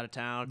get out of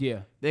town.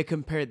 Yeah. They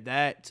compared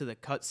that to the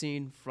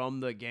cutscene from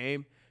the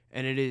game,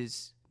 and it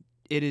is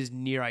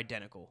near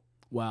identical.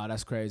 Wow,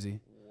 that's crazy.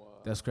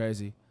 That's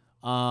crazy.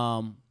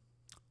 I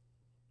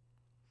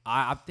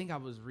think I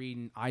was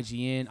reading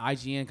IGN.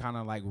 IGN kind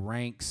of like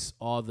ranks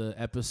all the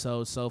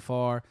episodes so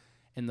far,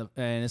 and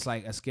it's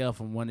like a scale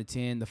from 1 to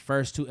 10. The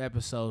first 2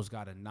 episodes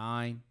got a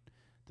 9.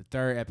 The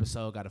third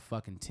episode got a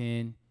fucking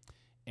 10,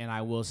 and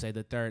I will say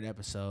the third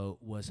episode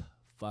was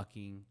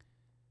fucking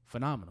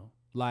phenomenal.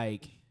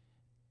 Like,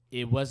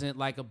 it wasn't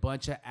like a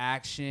bunch of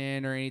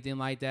action or anything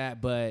like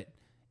that, but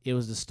it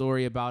was the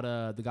story about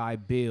the guy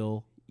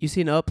Bill. You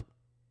seen Up?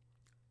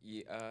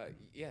 Yeah,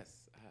 yes.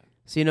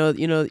 So you know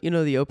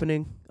the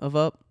opening of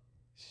Up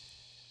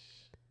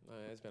No,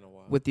 it's been a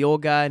while. with the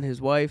old guy and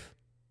his wife,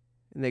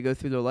 and they go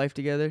through their life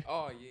together.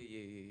 Oh, yeah.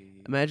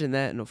 Imagine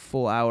that in a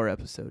full hour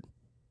episode.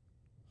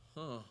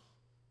 Huh.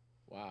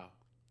 Wow.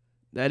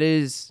 That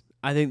is,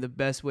 I think, the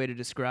best way to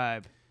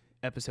describe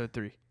episode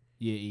 3.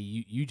 Yeah,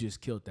 you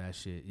just killed that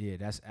shit. Yeah,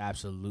 that's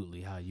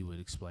absolutely how you would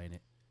explain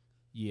it.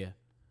 Yeah.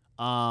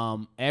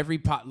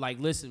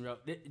 Listen, bro,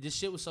 this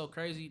shit was so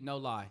crazy, no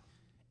lie.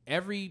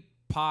 Every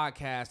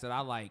podcast that I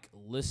like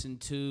listen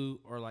to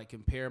or like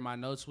compare my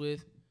notes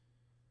with,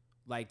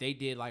 like they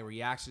did like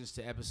reactions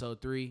to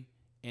episode 3,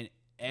 and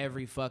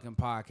every fucking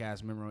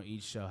podcast member on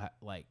each show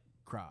like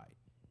cried.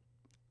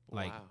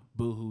 Like Wow.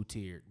 boohoo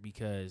teared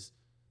because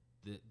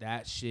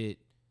that shit,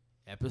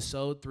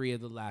 episode 3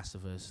 of The Last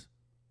of Us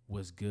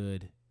was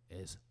good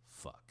as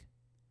fuck.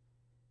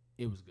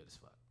 It was good as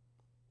fuck.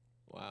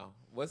 Wow.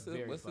 What's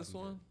Very this fucking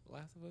one?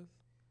 Last of Us?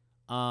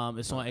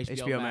 It's on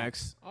HBO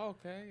Max. Oh,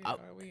 okay. All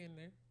right, we in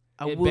there.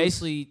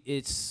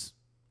 It's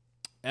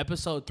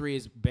episode 3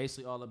 is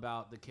basically all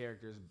about the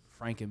characters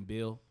Frank and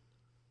Bill,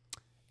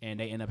 and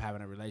they end up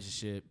having a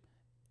relationship.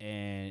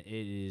 And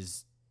it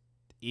is,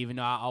 even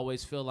though I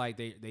always feel like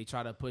they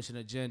try to push an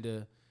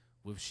agenda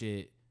with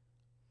shit,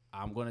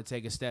 I'm gonna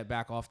take a step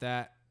back off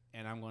that,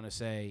 and I'm gonna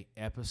say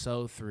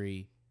episode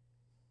 3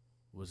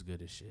 was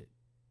good as shit.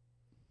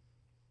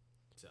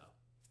 So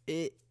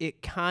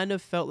It kind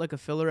of felt like a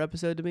filler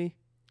episode to me.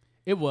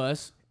 it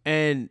was.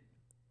 And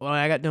when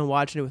I got done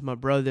watching it with my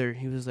brother,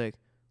 he was like,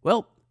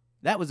 "Well,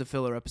 that was a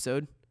filler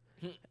episode."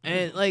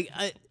 And like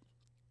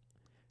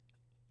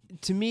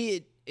to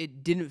me,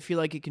 it didn't feel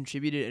like it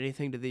contributed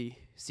anything to the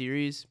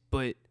series,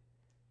 but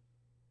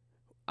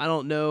I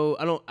don't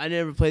know. I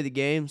never played the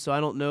game, so I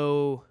don't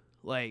know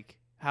like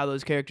how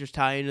those characters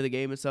tie into the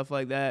game and stuff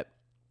like that.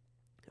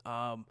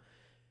 But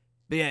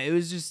yeah, it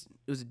was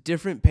a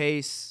different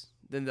pace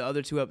than the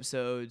other 2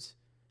 episodes,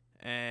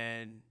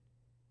 and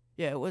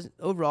yeah, it was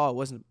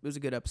a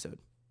good episode.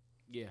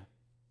 Yeah.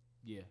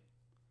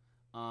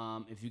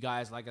 If you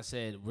guys, like I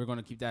said, we're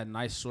gonna keep that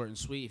nice, short, and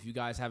sweet. If you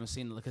guys haven't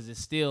seen it, because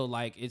it's still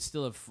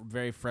a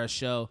very fresh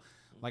show.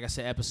 Like I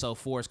said, episode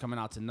 4 is coming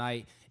out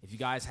tonight. If you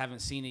guys haven't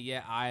seen it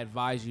yet, I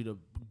advise you to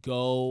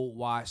go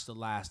watch The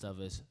Last of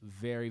Us.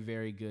 Very,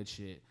 very good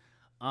shit.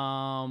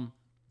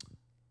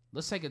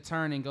 Let's take a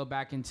turn and go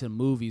back into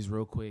movies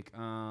real quick.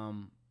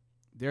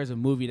 There's a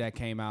movie that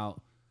came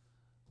out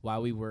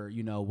while we were,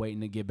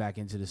 waiting to get back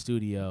into the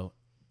studio,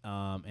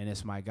 and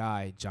it's my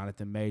guy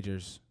Jonathan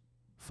Majors'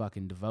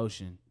 fucking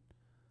Devotion.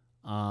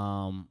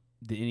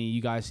 Did any of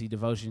you guys see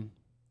Devotion?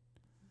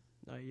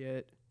 Not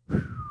yet.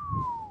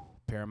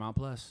 Paramount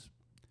Plus.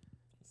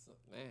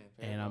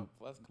 Man,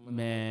 Plus coming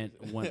out.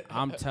 When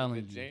I'm telling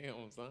you,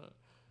 jams, huh?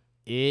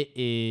 it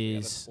You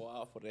gotta is.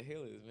 spoil for the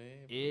Hillers,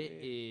 man. It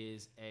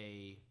is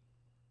a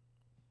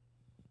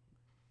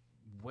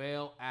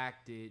well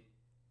acted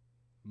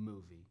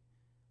movie.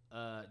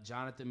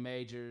 Jonathan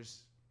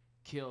Majors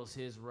kills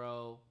his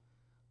role.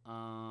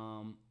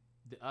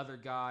 The other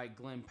guy,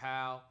 Glenn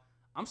Powell,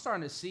 I'm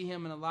starting to see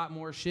him in a lot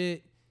more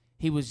shit.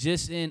 He was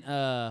just in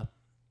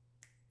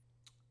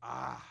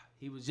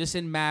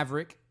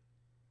Maverick,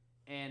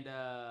 and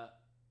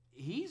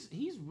he's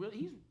a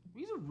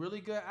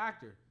really good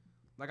actor.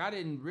 Like, I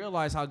didn't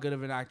realize how good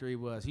of an actor he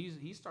was.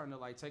 He's starting to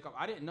like take off.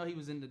 I didn't know he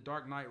was in The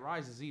Dark Knight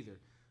Rises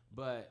either,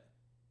 but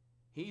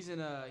he's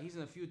in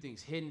a few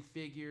things. Hidden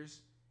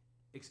Figures,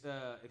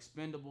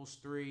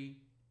 Expendables 3,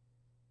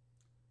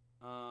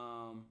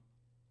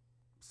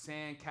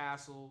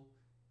 Sandcastle,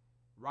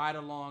 Ride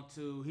Along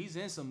 2. He's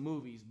in some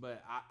movies,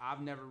 but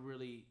I've never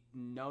really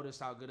noticed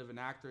how good of an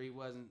actor he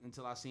was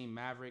until I seen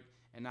Maverick,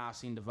 and now I've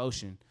seen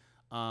Devotion.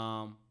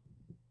 So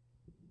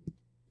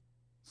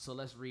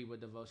let's read what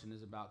Devotion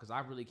is about, because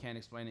I really can't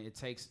explain it.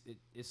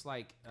 It's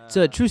like It's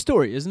a true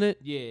story, isn't it?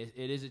 Yeah,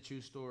 it is a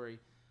true story.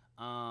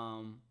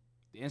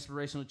 The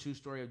inspirational true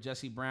story of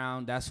Jesse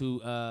Brown. That's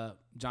who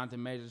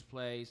Jonathan Majors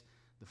plays,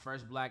 the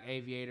first black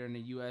aviator in the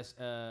U.S.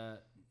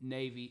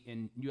 Navy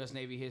in U.S.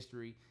 Navy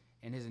history,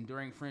 and his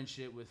enduring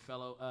friendship with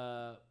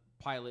fellow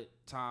pilot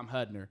Tom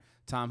Hudner.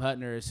 Tom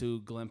Hudner is who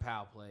Glenn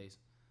Powell plays.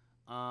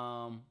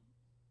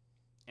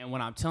 And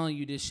when I'm telling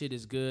you this shit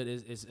is good,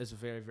 it's a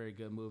very, very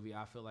good movie.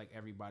 I feel like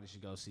everybody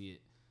should go see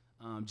it.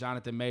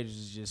 Jonathan Majors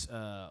is just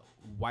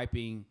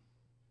wiping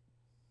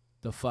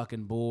the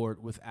fucking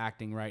board with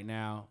acting right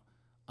now.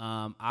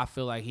 I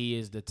feel like he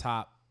is the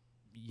top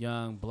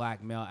young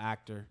black male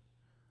actor.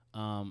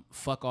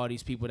 Fuck all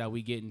these people that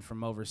we getting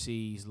from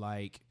overseas.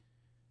 Like,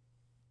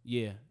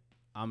 yeah,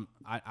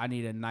 I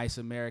need a nice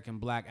American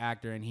black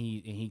actor, and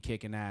he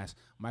kicking ass.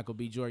 Michael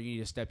B. Jordan, you need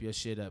to step your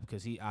shit up,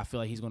 because I feel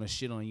like he's gonna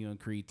shit on you in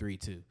Creed 3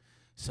 too.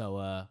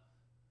 So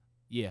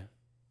yeah,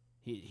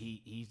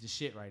 he's the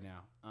shit right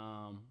now.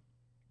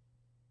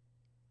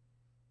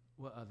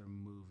 What other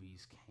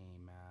movies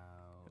came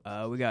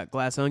out? We got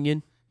Glass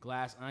Onion.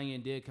 Glass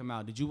Onion did come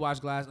out. Did you watch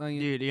Glass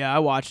Onion? Dude, yeah, I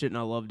watched it and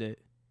I loved it.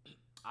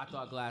 I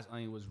thought Glass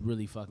Onion was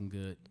really fucking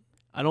good.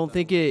 I don't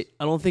think it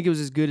was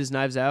as good as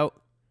Knives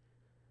Out,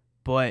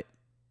 but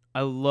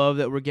I love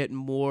that we're getting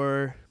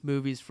more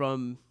movies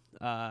from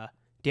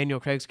Daniel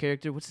Craig's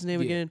character. What's his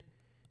name again?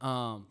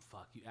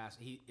 Fuck, you asked.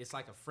 It's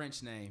like a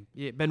French name.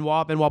 Yeah,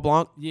 Benoit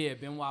Blanc. Yeah,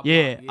 Benoit Blanc.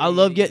 Yeah, I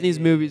love getting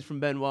these movies from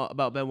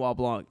Benoit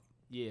Blanc.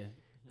 Yeah.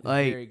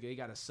 Like, very good. He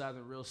got a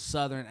real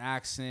southern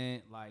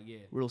accent. Like, yeah.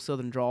 Real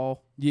southern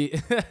drawl. Yeah.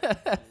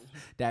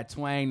 That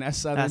twang, that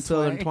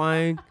southern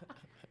twang.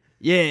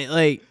 Yeah,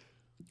 like,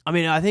 I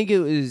mean, I think it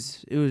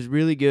was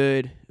really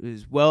good. It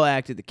was well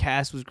acted. The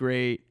cast was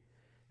great.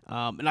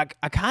 And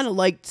I kind of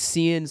liked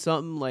seeing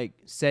something like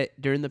set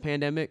during the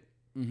pandemic.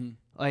 Mm-hmm.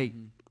 Like,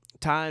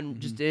 tying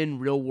just in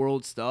real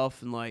world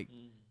stuff and like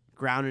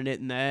grounding it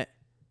in that.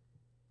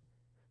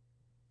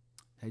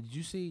 Hey,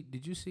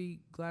 did you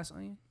see Glass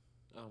Onion?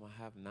 I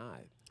have not.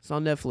 It's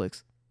on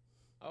Netflix.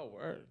 Oh,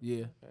 word.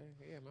 Yeah. Okay.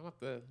 Yeah, man. I'm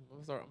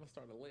gonna start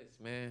a list,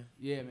 man.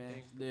 Yeah,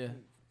 man. Yeah.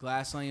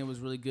 Glass Onion was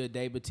really good.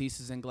 Dave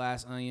Bautista's in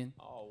Glass Onion.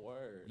 Oh,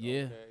 word.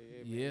 Yeah. Okay.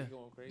 Yeah. Yeah. Man, you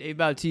going crazy. Dave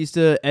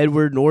Bautista,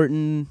 Edward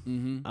Norton.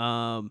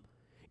 Mm-hmm.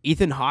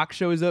 Ethan Hawke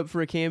shows up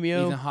for a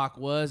cameo. Ethan Hawke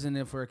was in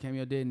it for a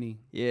cameo, didn't he?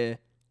 Yeah.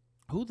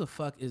 Who the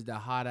fuck is the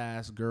hot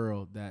ass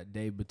girl that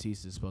Dave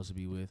Bautista is supposed to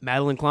be with?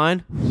 Madeline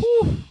Klein.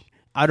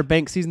 Outer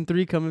Banks season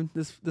 3 coming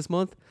this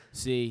month.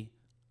 See,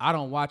 I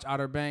don't watch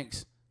Outer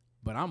Banks,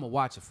 but I'm gonna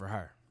watch it for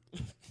her,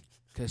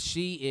 cause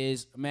she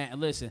is, man.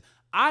 Listen,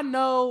 I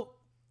know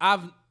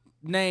I've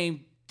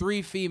named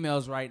 3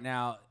 females right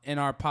now in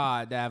our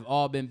pod that have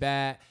all been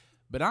bad,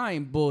 but I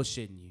ain't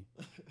bullshitting you.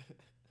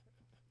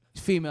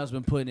 Females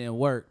been putting in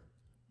work,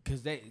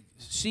 cause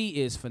she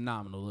is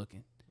phenomenal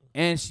looking,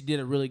 and she did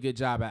a really good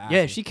job at acting.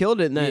 Yeah, she killed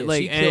it in that. Yeah,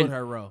 like, she killed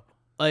her role.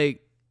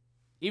 Like,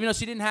 Even though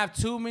she didn't have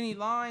too many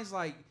lines,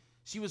 like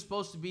she was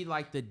supposed to be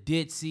like the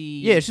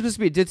ditzy. Yeah, she's supposed to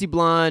be a ditzy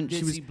blonde.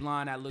 Ditzy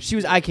blonde that looked. She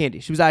was good. eye candy.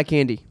 She was eye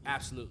candy.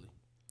 Absolutely.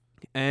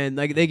 And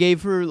like they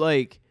gave her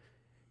like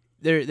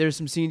there's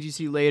some scenes you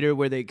see later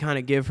where they kind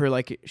of give her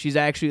like she's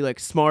actually like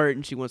smart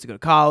and she wants to go to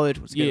college,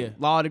 wants to get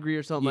a law degree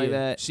or something like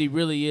that. She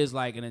really is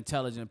like an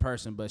intelligent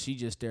person, but she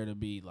just there to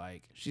be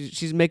like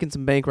she's making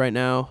some bank right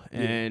now,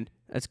 and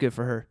that's good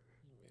for her.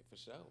 For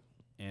sure.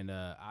 And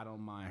I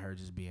don't mind her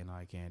just being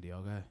eye candy,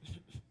 okay?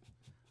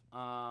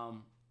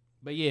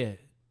 But yeah,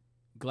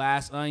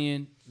 Glass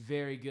Onion,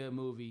 very good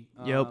movie.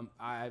 Yep.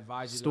 I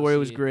advise you. Story to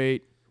was see it.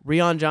 great.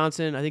 Rian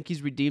Johnson, I think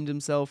he's redeemed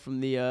himself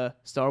from the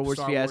Star Wars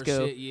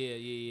fiasco. Shit. Yeah,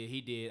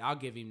 he did. I'll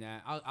give him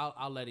that.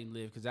 I'll let him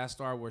live because that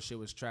Star Wars shit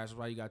was trash. That's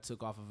why he got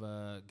took off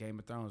of Game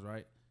of Thrones,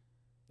 right?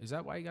 Is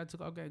that why he got took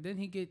off? Didn't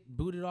he get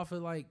booted off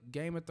of like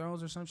Game of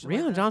Thrones or some shit? Rian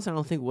like that? Johnson, I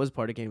don't think was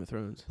part of Game of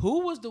Thrones.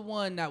 Who was the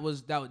one that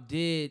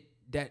did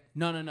that?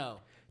 No.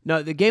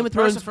 No, the Game of The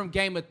person Thrones. from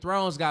Game of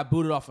Thrones got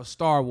booted off of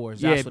Star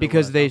Wars. Yeah, That's what it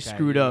because was. they Okay,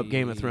 screwed up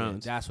Game of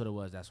Thrones. That's what it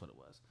was.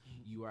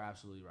 You are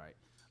absolutely right.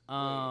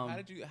 How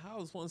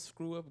does one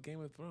screw up Game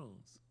of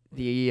Thrones?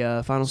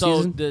 The final So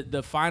season.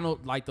 the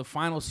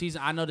final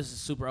season. I know this is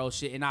super old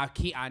shit, and I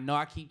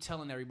keep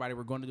telling everybody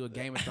we're going to do a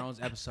Game of Thrones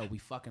episode. We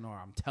fucking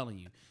are. I'm telling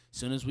you. As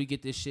soon as we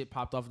get this shit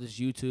popped off of this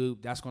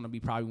YouTube, that's going to be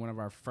probably one of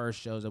our first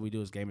shows that we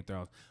do is Game of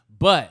Thrones.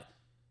 But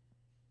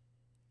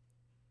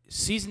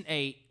season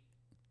 8,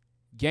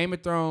 Game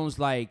of Thrones,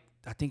 like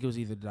I think it was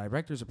either the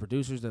directors or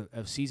producers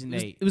of season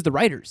 8. It was the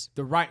writers.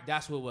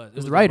 That's what it was. It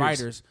was the the writers.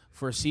 writers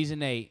for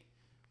season 8.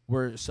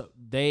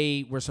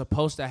 They were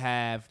supposed to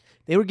have.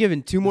 They were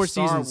given 2 more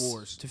Star seasons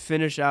Wars. to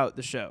finish out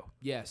the show.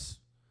 Yes.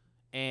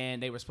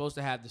 And they were supposed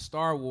to have the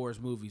Star Wars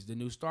movies, the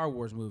new Star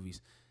Wars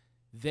movies.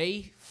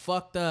 They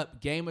fucked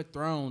up Game of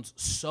Thrones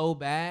so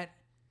bad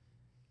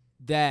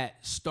that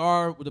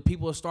the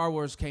people of Star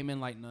Wars came in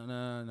like,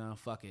 no,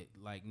 fuck it.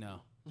 Like,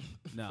 no.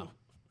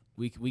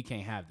 We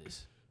can't have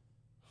this.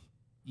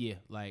 Yeah,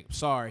 like,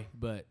 sorry,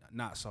 but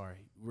not sorry.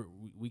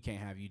 We can't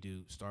have you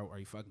do Star Wars. Are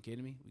you fucking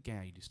kidding me? We can't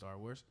have you do Star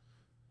Wars.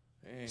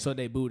 Damn. So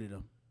they booted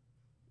him.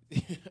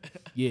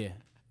 Yeah,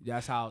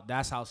 that's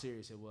how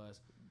serious it was.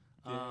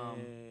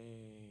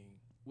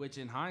 Which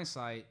in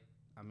hindsight,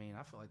 I mean,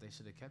 I feel like they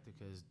should have kept it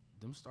because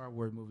them Star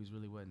Wars movies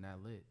really wasn't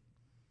that lit.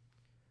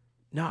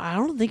 No, I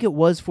don't think it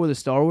was for the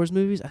Star Wars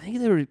movies. I think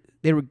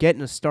they were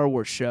getting a Star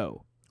Wars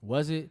show.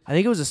 Was it? I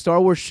think it was a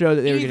Star Wars show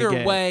that they were going to get.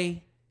 Either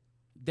way,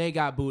 they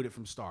got booted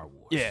from Star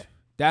Wars. Yeah.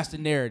 That's the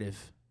narrative.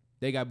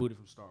 They got booted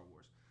from Star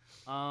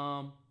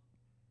Wars.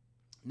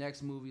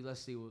 Next movie,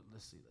 let's see.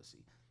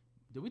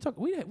 Did we talk?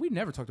 We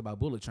never talked about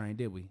Bullet Train,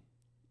 did we?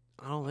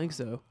 I don't think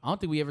so. I don't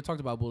think we ever talked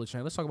about Bullet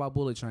Train. Let's talk about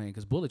Bullet Train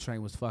because Bullet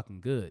Train was fucking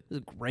good. It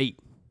was great.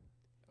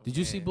 Did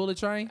you see Bullet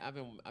Train? I've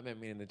been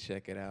meaning to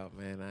check it out,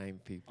 man. I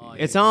ain't peeped. Oh,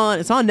 yet. It's on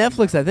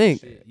Netflix, I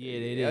think. Yeah,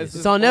 it Yeah, is.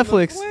 It's on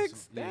Netflix.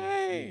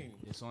 Dang.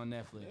 It's on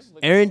Netflix.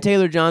 Aaron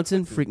Taylor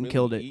Johnson It's freaking really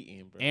killed it.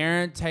 eating, bro.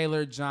 Aaron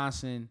Taylor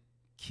Johnson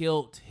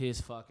killed his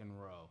fucking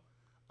role.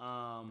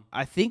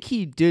 I think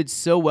he did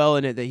so well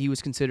in it that he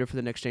was considered for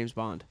the next James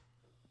Bond.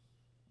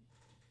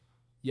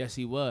 Yes,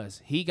 he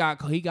was. He got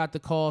the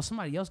call.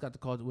 Somebody else got the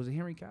call. Was it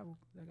Henry Cavill?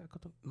 That got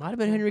called? Might have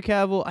been Henry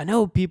Cavill. I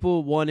know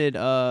people wanted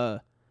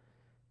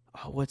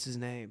what's his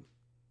name?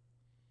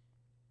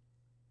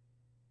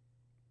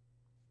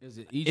 Is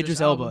it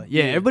Idris Elba.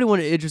 Yeah, everybody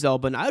wanted Idris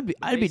Elba, and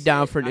I'd be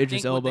down for an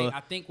Idris Elba.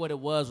 I think what it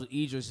was with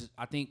Idris.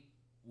 I think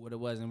what it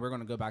was, and we're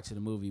gonna go back to the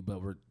movie,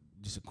 but we're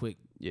just a quick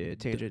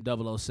tangent.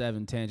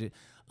 007 tangent.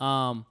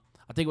 I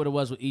think what it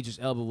was with Idris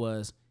Elba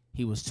was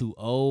he was too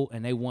old,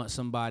 and they want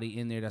somebody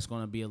in there that's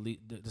gonna be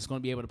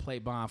able to play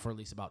Bond for at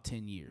least about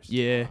 10 years.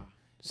 Yeah.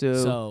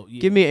 So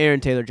yeah. give me Aaron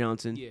Taylor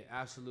Johnson. Yeah,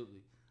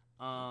 absolutely.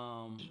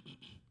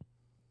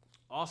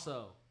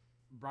 Also,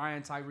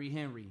 Brian Tyree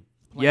Henry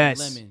playing Yes.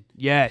 Lemon.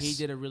 Yes. He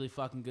did a really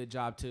fucking good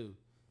job too.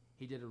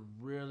 He did a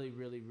really,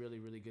 really, really,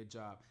 really good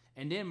job.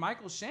 And then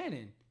Michael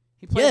Shannon,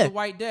 he played the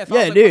White Death. I Yeah,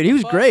 was like, dude, what he the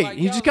was fuck? great. Like,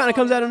 He yo, just kinda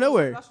comes out of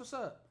nowhere. That's what's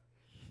up.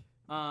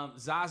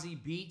 Zazie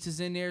Beetz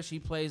is in there. She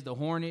plays the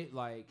Hornet.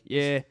 Like,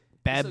 Yeah. it's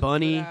Bad a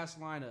Bunny. good-ass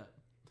lineup.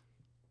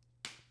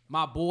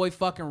 My boy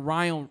fucking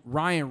Ryan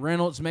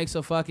Reynolds makes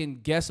a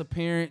fucking guest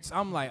appearance.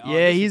 I'm like, oh,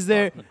 Yeah, this he's is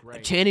there. fucking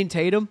great. Channing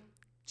Tatum.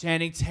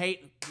 Channing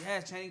Tatum.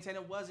 Yes, Channing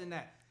Tatum was in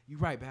that. You're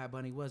right. Bad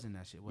Bunny was in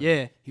that shit. wasn't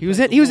Yeah. he? He was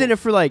played in the he was in wolf.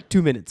 it for like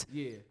 2 minutes.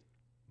 Yeah.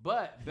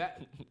 But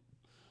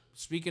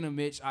speaking of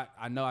Mitch,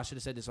 I know I should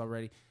have said this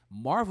already.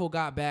 Marvel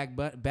got back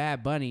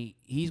Bad Bunny.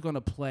 He's going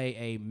to play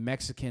a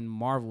Mexican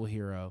Marvel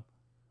hero.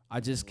 I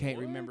just can't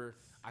remember.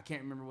 I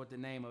can't remember what the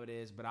name of it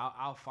is, but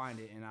I'll find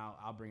it and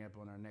I'll bring it up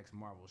on our next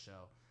Marvel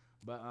show.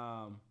 But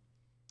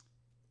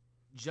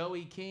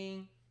Joey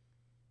King,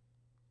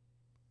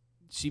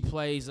 she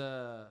plays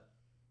the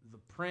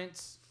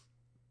Prince.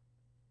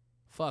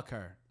 Fuck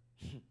her.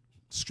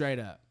 Straight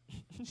up.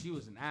 She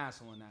was an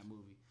asshole in that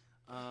movie.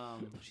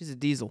 She's a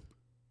diesel.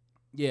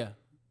 Yeah.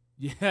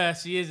 Yeah,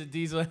 she is a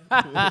diesel.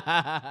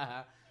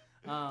 I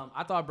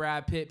thought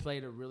Brad Pitt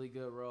played a really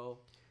good role.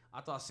 I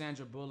thought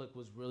Sandra Bullock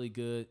was really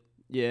good.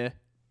 Yeah.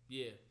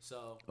 Yeah.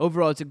 So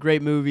Overall, it's a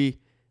great movie.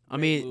 I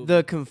Great mean, movie.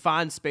 the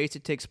confined space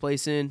it takes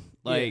place in,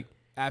 like,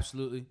 yeah,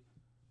 absolutely.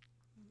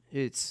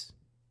 it's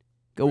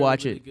go Really,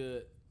 watch really it.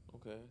 Good.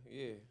 Okay,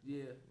 yeah.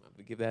 Yeah. I'm have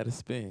to give that a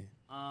spin.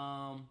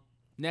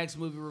 Next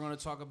movie we're going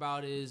to talk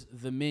about is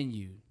The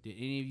Menu. Did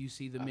any of you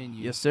see The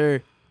Menu? Yes,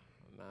 sir.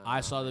 Nah,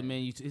 I saw The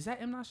Menu. Is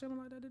that M. Night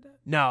Shyamalan that did that?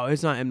 No,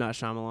 it's not M. Night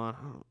Shyamalan.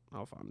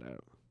 I'll find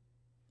out.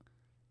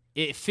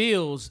 It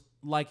feels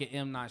like an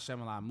M. Night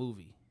Shyamalan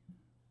movie.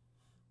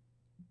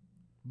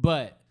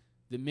 But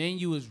The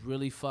Menu is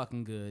really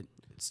fucking good.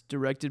 It's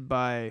directed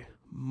by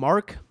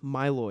Mark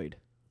Mylod.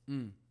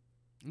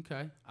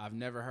 Okay. I've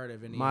never heard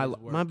of any of his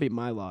work. Might be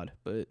Mylod,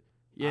 but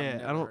yeah, I've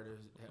never I don't.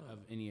 heard of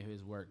any of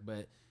his work,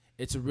 but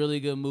it's a really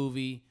good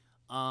movie.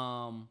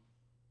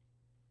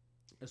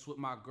 It's with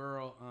my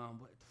girl.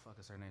 What the fuck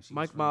is her name? She was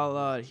Mike from The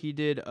Mylod. Witch. He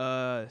did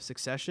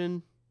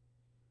Succession.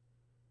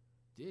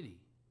 Did he?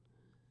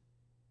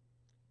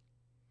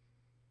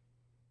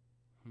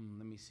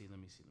 Let me see.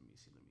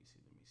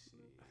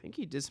 I think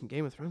he did some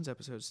Game of Thrones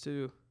episodes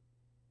too.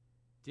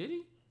 Did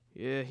he?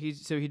 Yeah,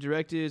 he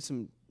directed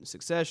some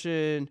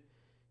Succession.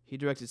 He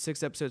directed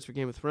 6 episodes for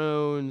Game of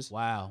Thrones.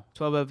 Wow.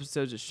 12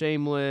 episodes of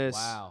Shameless.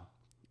 Wow.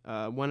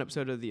 1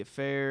 episode of The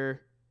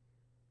Affair.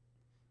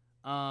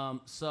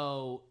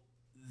 So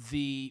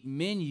The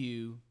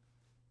Menu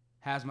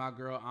has my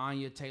girl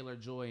Anya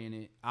Taylor-Joy in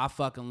it. I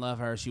fucking love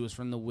her. She was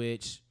from The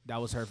Witch. That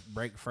was her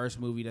first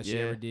movie that she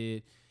Yeah. ever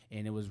did.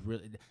 And it was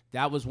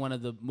that was one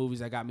of the movies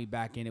that got me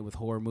back in it with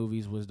horror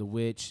movies was The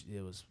Witch.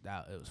 It was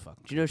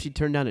fucking. Do you know she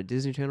turned down a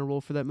Disney Channel role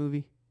for that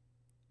movie?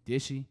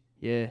 Did she?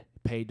 Yeah.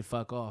 Paid the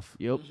fuck off.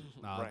 Yep.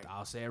 Right.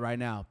 I'll say it right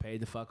now.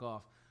 Paid the fuck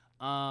off.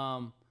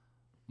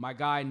 My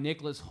guy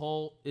Nicholas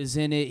Hoult is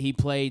in it. He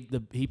played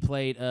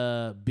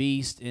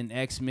Beast in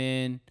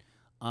X-Men.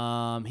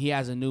 He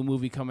has a new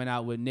movie coming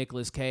out with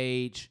Nicolas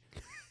Cage.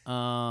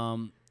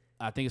 I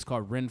think it's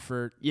called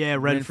Renford. Yeah,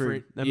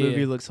 Renford. That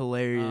movie looks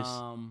hilarious.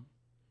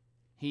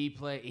 He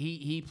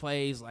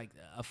plays like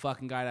a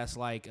fucking guy that's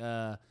like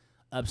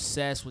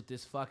obsessed with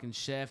this fucking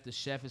chef. The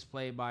chef is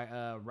played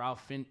by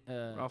Ralph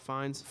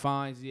Fiennes.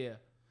 Fiennes, yeah.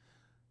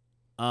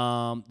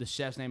 The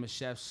chef's name is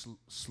Chef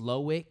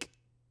Slowick,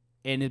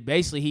 and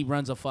basically he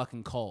runs a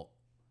fucking cult.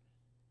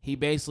 He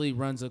basically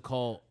runs a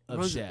cult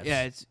of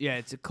chefs.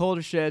 It's a cult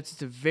of chefs.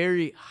 It's a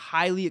very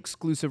highly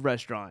exclusive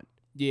restaurant.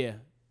 Yeah,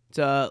 It's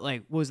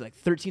like what was it, like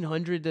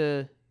 1,300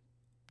 to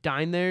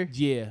dine there?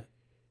 yeah.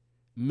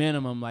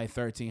 Minimum like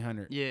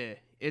 1,300. Yeah.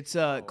 It's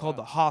called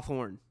the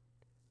Hawthorne.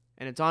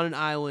 And it's on an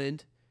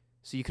island,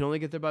 so you can only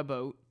get there by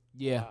boat.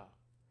 Yeah. Wow.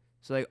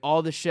 So like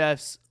all the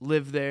chefs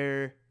live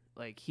there,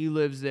 like he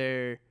lives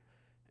there,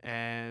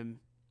 and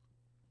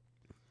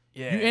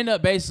yeah. You end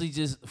up basically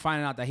just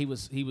finding out that he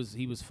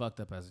was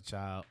fucked up as a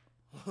child,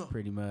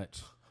 pretty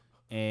much,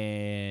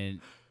 and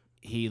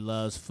he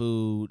loves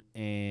food,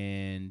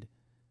 and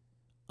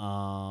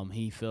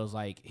he feels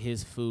like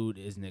his food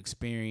is an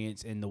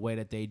experience, and the way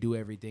that they do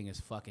everything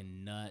is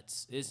fucking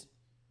nuts. It's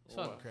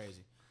fucking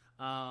crazy.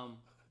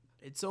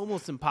 It's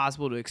almost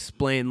impossible to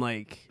explain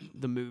like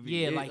the movie.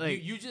 Yeah,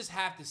 like you just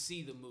have to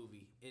see the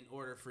movie in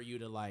order for you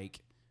to like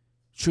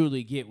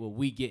truly get what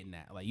we getting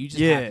at. Like you just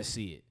have to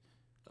see it.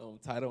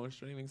 Title and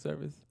streaming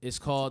service. It's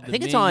called. I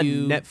think it's on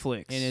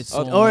Netflix and it's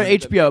Oh, on, or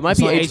HBO. It might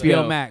it's be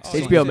on HBO. Max. Oh,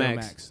 It's on HBO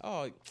Max.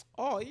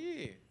 Oh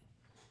yeah.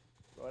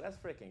 Bro, that's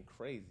freaking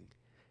crazy.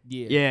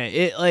 Yeah.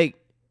 Yeah,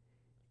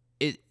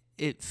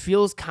 it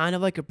feels kind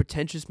of like a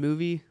pretentious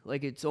movie.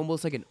 Like it's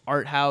almost like an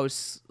art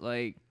house,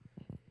 like,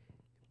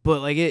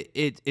 but like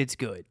it's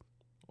good.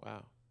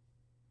 Wow.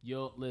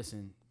 You'll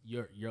listen.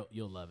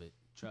 You'll love it.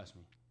 Trust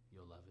me,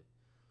 you'll love it.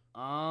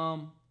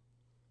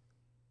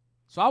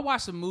 So I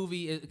watched a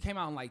movie. It came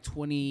out in like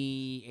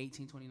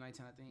 2018,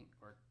 2019, I think,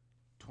 or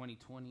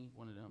 2020.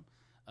 One of them.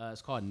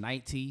 It's called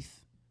Night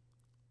Teeth.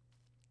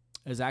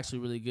 It was actually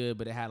really good,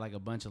 but it had like a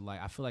bunch of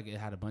I feel like it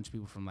had a bunch of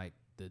people from like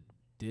the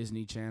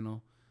Disney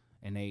Channel,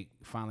 and they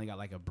finally got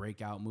like a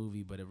breakout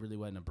movie, but it really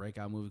wasn't a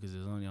breakout movie because it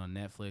was only on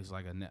Netflix.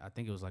 I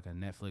think it was like a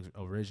Netflix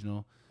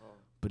original,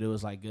 but it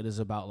was like good. It was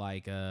about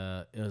like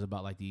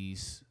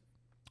these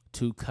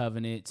 2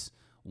 covenants.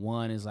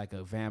 One is like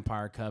a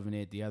vampire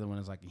covenant. The other one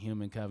is like a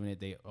human covenant.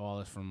 They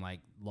all is from like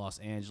Los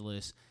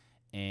Angeles,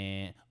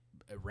 and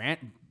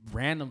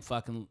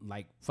fucking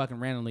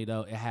randomly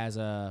though, it has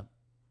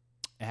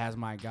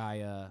my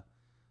guy.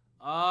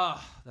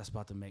 That's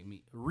about to make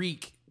me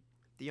reek.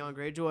 Theon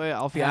Greyjoy,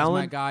 Alfie It has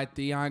Allen. my guy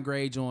Theon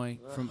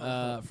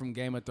Greyjoy from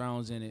Game of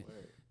Thrones in it.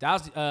 That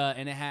was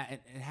and it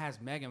has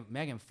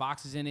Megan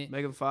Fox is in it.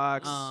 Megan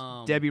Fox,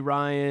 Um, Debbie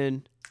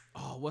Ryan,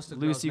 Oh, what's the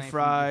girl's Lucy name from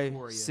Fry,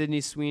 Euphoria? Sydney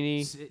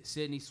Sweeney.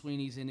 Sydney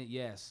Sweeney's in it,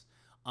 yes.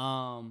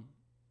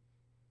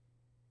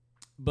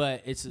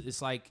 But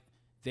it's like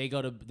they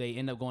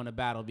end up going to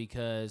battle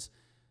because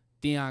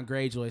Theon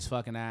Greyjoy's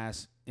fucking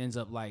ass ends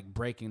up like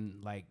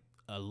breaking like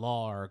a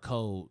law or a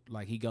code.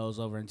 Like he goes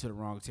over into the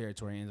wrong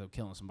territory and ends up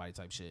killing somebody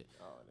type shit.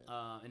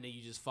 And then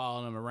you just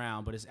follow him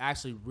around. But it's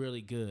actually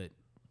really good.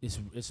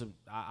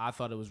 I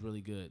thought it was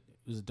really good.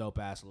 It was a dope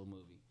ass little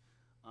movie.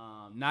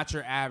 Not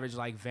your average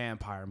like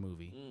vampire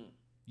movie.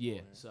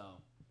 Yeah. So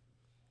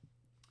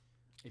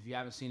if you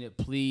haven't seen it,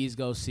 please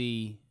go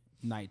see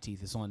Night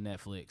Teeth. It's on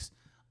Netflix.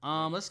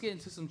 Let's get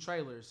into some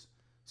trailers.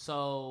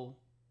 So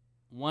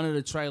one of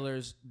the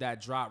trailers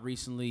that dropped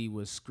recently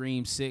was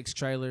Scream 6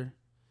 trailer.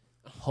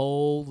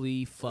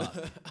 Holy fuck.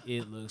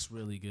 It looks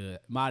really good.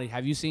 Marty,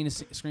 have you seen the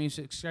Scream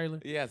 6 trailer?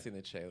 Yeah, I seen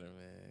the trailer,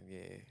 man. Yeah.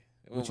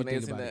 What When you they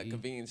was think in about that it, E?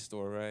 convenience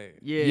store, right?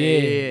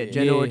 Yeah.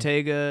 Jenna Yeah.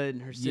 Ortega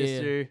and her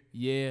sister.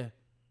 Yeah.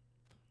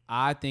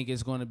 I think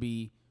it's going to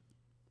be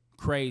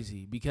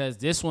crazy because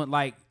this one,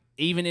 like,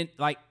 even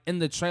in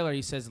the trailer,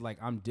 he says like,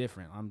 I'm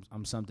different.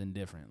 I'm something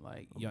different.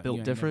 Like Built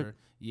ain't different?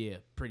 Yeah,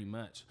 pretty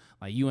much.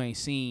 Like you ain't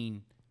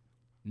seen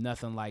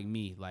nothing like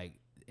me. Like,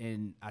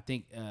 and I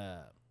think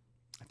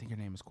her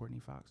name is Courtney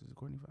Fox. Is it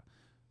Courtney Fox?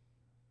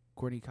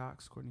 Courtney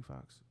Cox. Courtney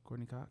Fox.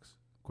 Courtney Cox.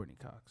 Courtney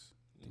Cox.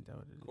 I think that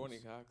what it is. Courtney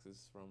Cox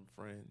is from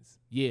Friends.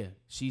 Yeah,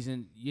 she's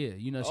in. Yeah,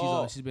 you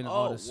know she's been in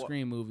all the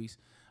Scream movies.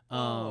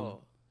 I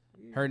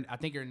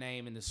think her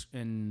name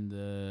in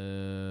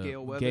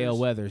the Gail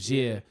Weathers.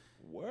 Yeah.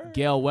 Word.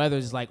 Gail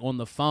Weathers is like on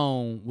the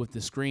phone with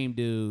the Scream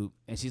dude,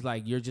 and she's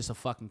like, "You're just a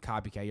fucking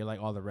copycat. You're like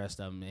all the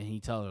rest of them." And he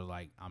tells her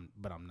like, I'm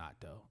not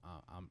though.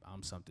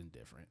 I'm something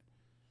different."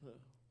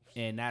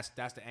 And that's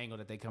the angle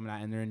that they coming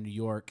out, and they're in New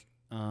York.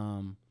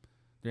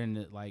 They're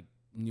in like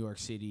New York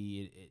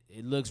City.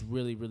 It looks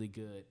really really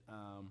good.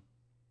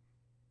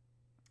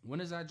 When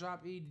does that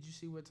drop? E, did you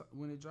see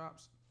when it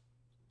drops?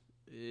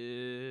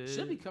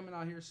 Should be coming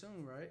out here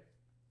soon, right?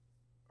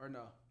 Or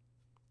no?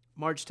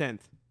 March 10th.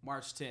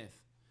 March 10th.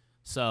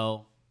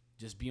 So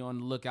just be on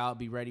the lookout.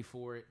 Be ready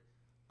for it.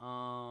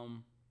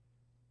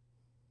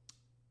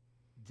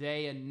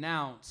 They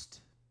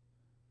announced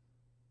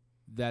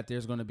that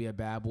there's going to be a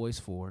Bad Boys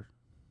 4.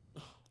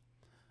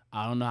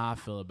 I don't know how I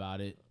feel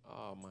about it.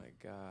 Oh my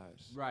gosh.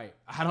 Right.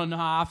 I don't know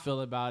how I feel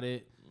about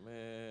it.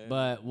 Man.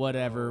 But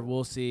whatever.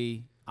 We'll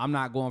see. I'm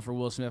not going for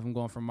Will Smith. I'm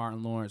going for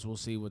Martin Lawrence. We'll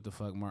see what the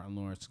fuck Martin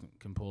Lawrence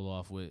can pull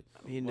off with.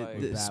 I mean, Like,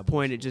 at this Bad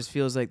point, Boys it just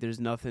feels like there's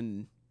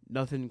nothing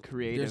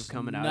creative There's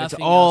coming out. It's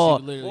nothing else all you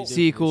can literally do for this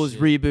sequels,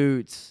 shit.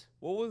 reboots.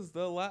 What was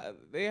the last?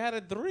 They had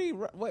a 3.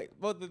 Wait,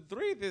 well, the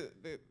 3.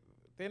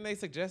 Didn't they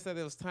suggest that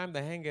it was time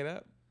to hang it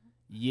up?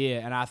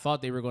 Yeah, and I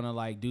thought they were going to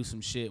like do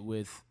some shit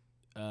with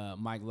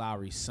Mike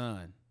Lowry's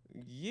son.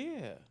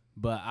 Yeah.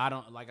 But I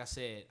don't, like I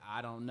said,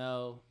 I don't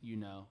know.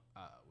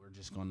 We're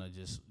just gonna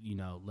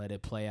let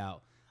it play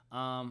out.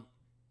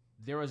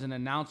 There was an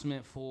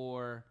announcement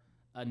for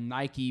a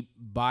Nike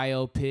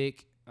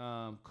biopic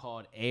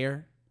called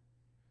Air,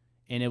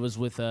 and it was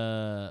with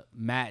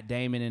Matt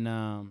Damon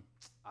and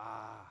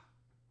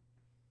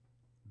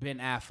Ben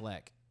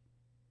Affleck.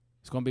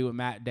 It's gonna be with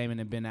Matt Damon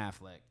and Ben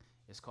Affleck.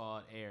 It's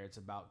called Air. It's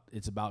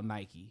about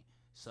Nike.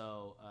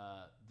 So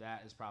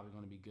that is probably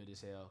going to be good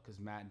as hell because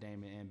Matt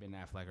Damon and Ben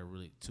Affleck are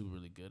two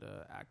really good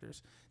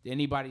actors. Did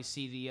anybody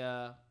see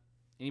the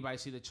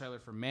trailer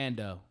for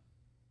Mando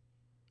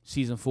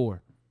season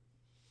 4?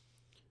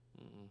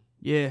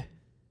 Yeah.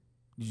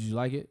 Did you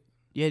like it?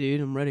 Yeah,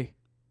 dude, I'm ready.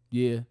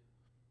 Yeah.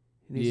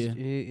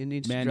 It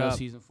needs to Mando drop.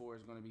 season 4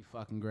 is going to be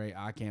fucking great.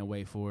 I can't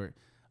wait for it.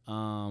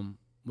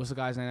 What's the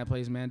guy's name that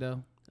plays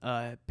Mando?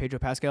 Pedro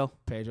Pascal.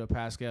 Pedro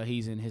Pascal.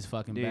 He's in his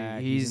fucking Dude,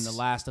 bag. He's in The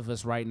Last of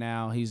Us right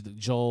now. He's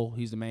Joel.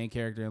 He's the main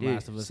character in Dude,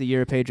 Last of Us. it's the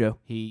year of Pedro.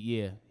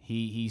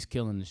 He's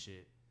killing the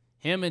shit.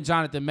 Him and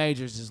Jonathan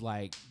Majors is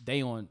like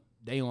they on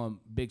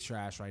big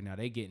trash right now.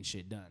 They getting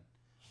shit done.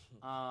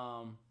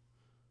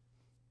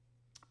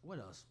 What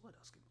else?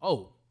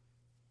 Oh,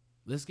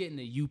 let's get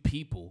into You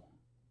People.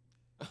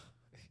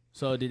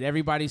 So did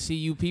everybody see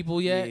You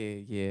People yet?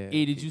 Yeah.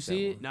 E, did you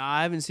see it? No,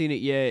 I haven't seen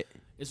it yet.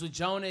 It's with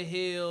Jonah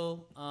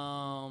Hill.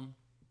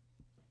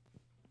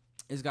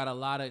 It's got a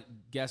lot of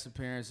guest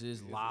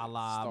appearances.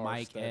 Lala,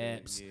 Mike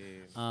Epps,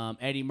 Yeah.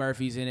 Eddie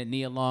Murphy's in it.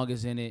 Nia Long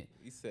is in it.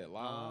 You said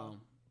Lala.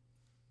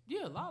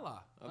 Yeah,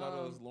 Lala. I thought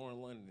it was Lauren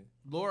London.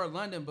 Laura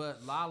London,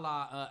 but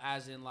Lala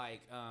as in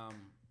like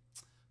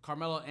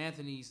Carmelo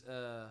Anthony's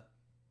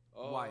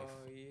wife.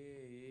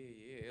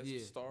 Yeah. It's Yeah.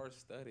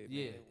 star-studded.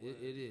 Yeah, man.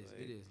 it is.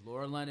 Like, It is.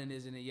 Laura London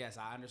is in it. Yes,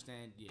 I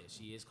understand. Yeah,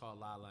 she is called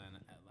Lala in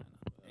Atlanta.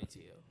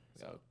 ATL.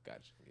 So, Oh,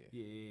 gotcha.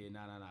 Yeah. yeah.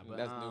 Nah. But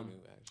That's new,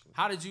 actually.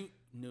 how did you?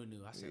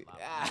 New. I said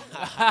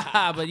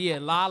Lala. But yeah,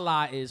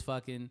 Lala is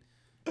fucking.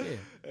 Yeah.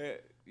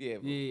 Yeah.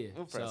 Yeah,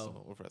 We'll press so- him.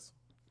 We'll press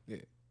him.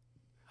 Yeah.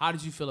 How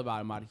did you feel about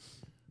it, Marty?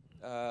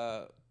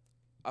 I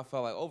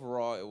felt like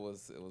overall it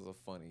was a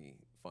funny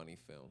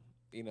film.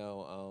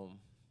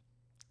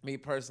 Me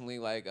personally,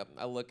 like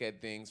I look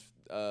at things,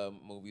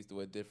 movies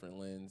through a different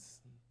lens,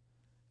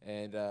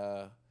 and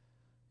I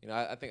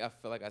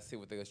feel like I see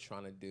what they was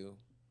trying to do,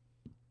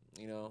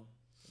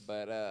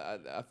 but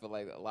I feel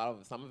like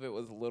some of it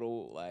was a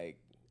little like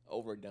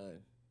overdone,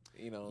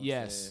 what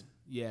I'm saying?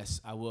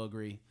 Yes, I will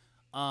agree.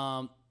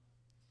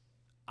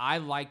 I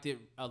liked it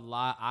a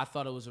lot. I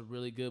thought it was a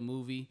really good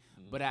movie,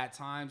 but at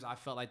times I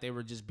felt like they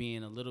were just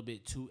being a little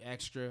bit too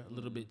extra, a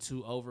little bit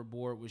too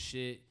overboard with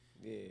shit.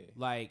 Yeah.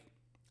 Like,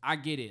 I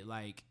get it.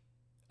 Like,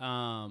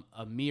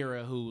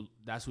 Amira,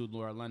 that's who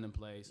Laura London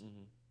plays.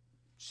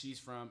 she's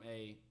from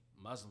a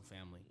Muslim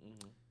family.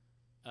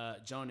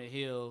 Jonah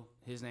Hill,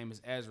 his name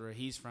is Ezra.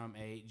 He's from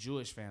a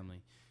Jewish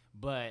family,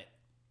 but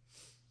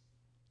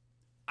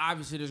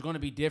obviously there's going to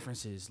be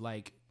differences.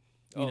 Like,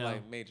 you know,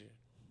 like major.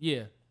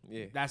 Yeah,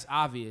 that's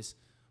obvious.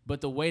 But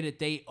the way that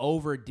they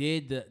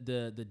overdid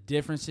the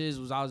differences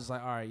was, I was just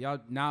like, all right, y'all,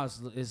 now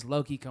it's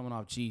low key coming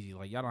off cheesy.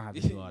 Like, y'all don't have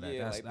to do all that.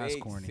 That's they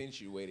corny.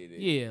 Accentuated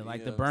it. Yeah,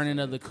 like the burning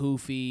of the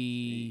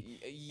kufi.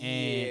 Yeah,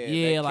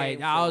 and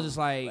like I was just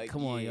like,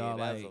 come on, y'all.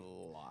 That's Like, a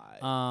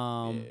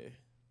lot.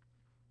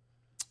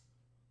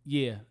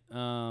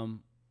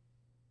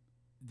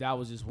 That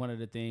was just one of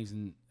the things,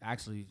 and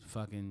actually,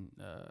 fucking.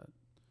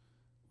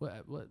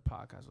 What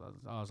podcast was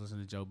I was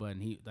listening to Joe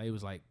Budden. They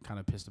was like kind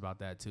of pissed about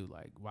that too.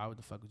 Like, why would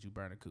the fuck would you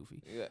burn a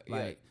kufi? Yeah,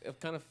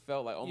 it kind of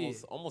felt like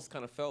almost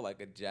kind of felt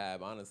like a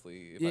jab,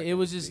 honestly. Yeah, it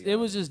was just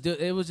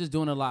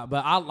doing a lot.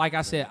 But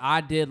I said,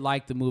 I did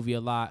like the movie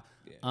a lot.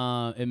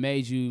 Yeah. It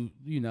made you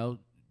know,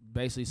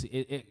 basically see,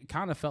 it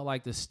kind of felt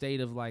like the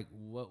state of like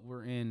what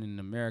we're in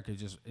America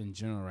just in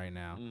general right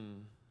now.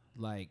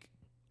 Like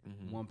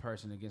one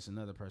person against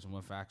another person,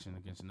 one faction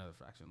against another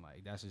faction.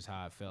 Like that's just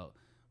how I felt.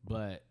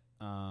 But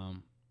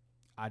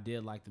I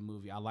did like the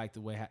movie. I liked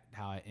the way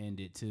how it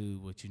ended too,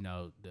 with, you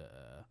know, the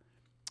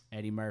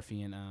Eddie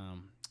Murphy and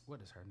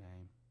what is her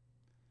name?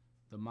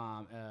 The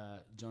mom,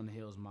 Jonah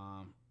Hill's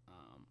mom,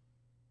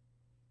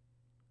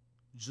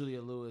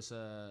 Julia Louis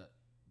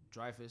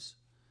Dreyfus.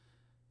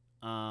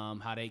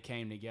 How they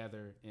came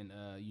together and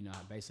you know,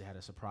 basically had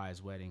a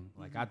surprise wedding.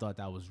 Like I thought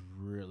that was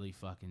really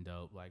fucking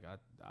dope. Like I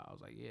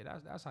was like, yeah,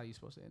 that's how you're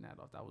supposed to end that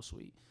off. That was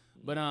sweet.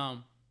 But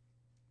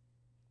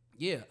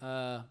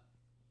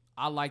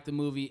I like the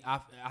movie.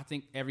 I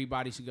think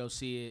everybody should go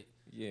see it.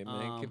 Yeah,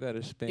 man, give that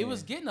a spin. It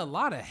was getting a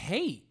lot of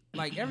hate.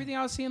 Like everything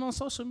I was seeing on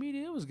social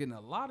media, it was getting a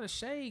lot of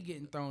shade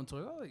getting thrown to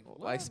it. I was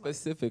like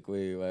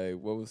specifically,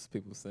 like what was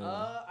people saying?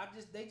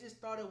 They just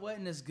thought it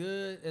wasn't as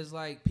good as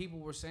like people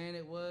were saying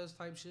it was,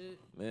 type shit.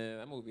 Man,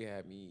 that movie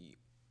had me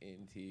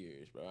in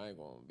tears, bro. I ain't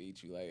gonna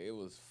beat you. Like it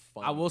was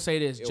funny. I will say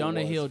this: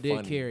 Jonah Hill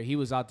did carry. He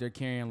was out there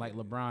carrying like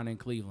LeBron in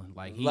Cleveland.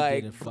 Like he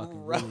did a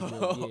fucking really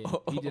good.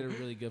 Yeah, he did a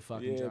really good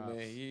fucking job. Yeah,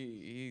 man,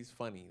 he's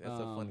funny. That's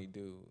a funny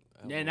dude.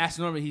 And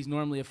he's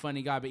normally a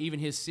funny guy, but even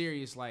his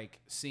serious like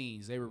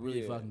scenes, they were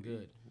really fucking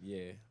good.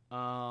 Yeah.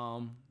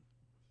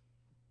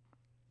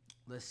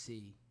 Let's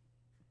see.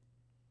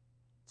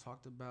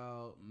 Talked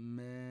about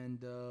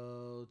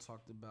Mando.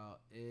 Talked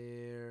about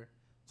Air.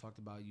 Talked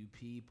about You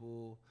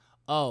People.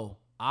 Oh,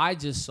 I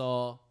just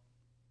saw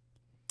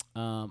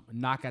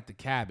Knock at the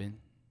Cabin.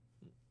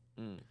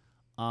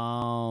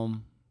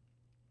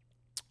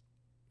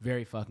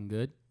 Very fucking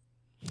good.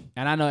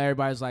 And I know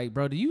everybody's like,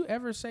 bro, do you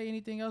ever say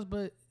anything else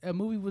but a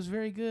movie was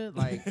very good?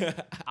 Like,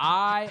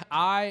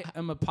 I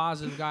am a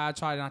positive guy. I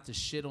try not to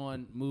shit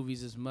on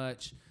movies as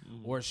much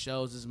or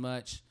shows as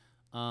much.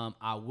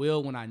 I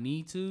will when I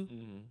need to,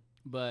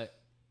 but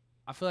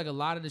I feel like a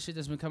lot of the shit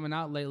that's been coming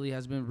out lately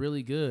has been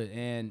really good.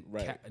 And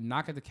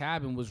Knock at the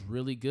Cabin was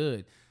really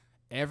good.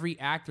 Every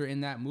actor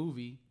in that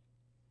movie,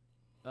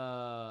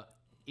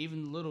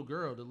 even the little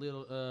girl, the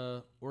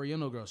little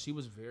Oriental girl, she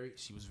was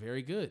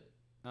very good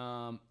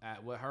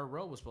at what her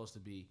role was supposed to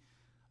be.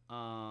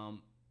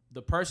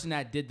 The person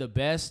that did the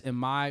best, in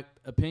my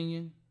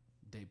opinion,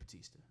 Dave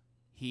Bautista.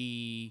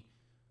 He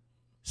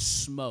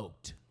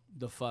smoked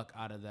the fuck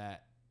out of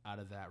that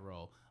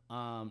role.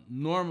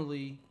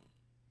 Normally,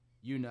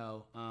 you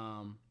know,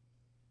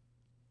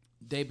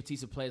 Dave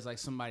Bautista plays like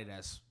somebody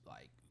that's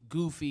like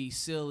goofy,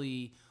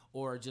 silly,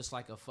 or just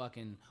like a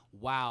fucking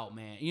wild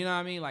man. You know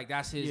what I mean? Like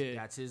that's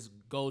his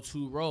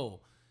go-to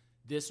role.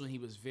 This one, he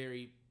was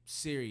very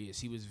serious.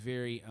 He was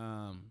very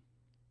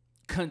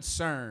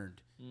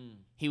concerned.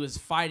 He was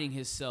fighting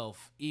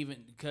himself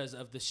even because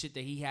of the shit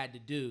that he had to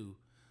do.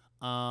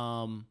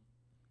 And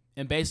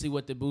basically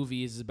what the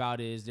movie is about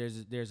is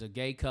there's a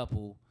gay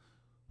couple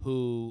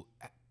who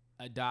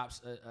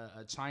adopts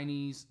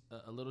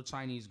a little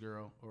Chinese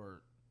girl,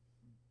 or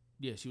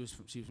she was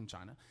from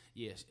China.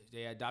 Yes,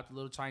 they adopt a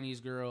little Chinese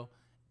girl,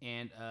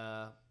 and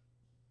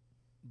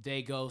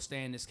they go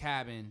stay in this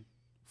cabin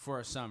for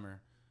a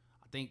summer.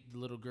 I think the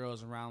little girl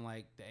is around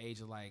like the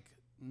age of like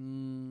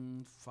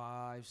 5,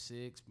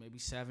 6, maybe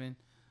 7.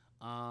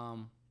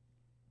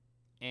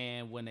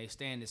 And when they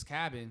stay in this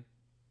cabin,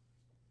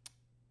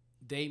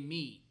 they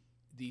meet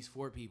these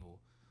 4 people.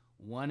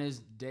 One is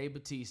Dave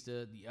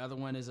Bautista. The other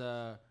one is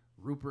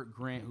Rupert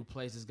Grint, who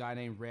plays this guy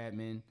named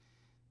Redmond.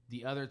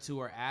 The other 2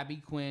 are Abby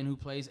Quinn, who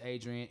plays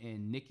Adrian,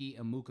 and Nikki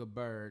Amuka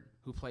Bird,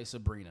 who plays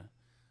Sabrina.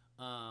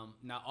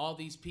 Now, all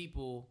these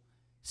people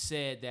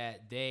said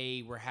that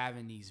they were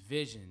having these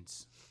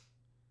visions,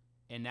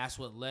 and that's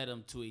what led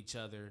them to each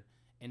other.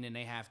 And then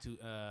they have to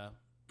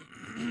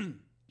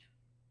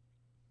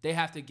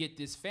get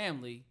this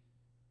family,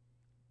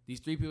 these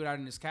 3 people out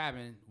in this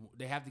cabin,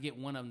 they have to get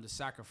one of them to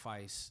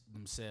sacrifice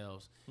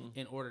themselves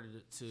in order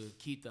to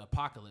keep the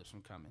apocalypse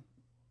from coming.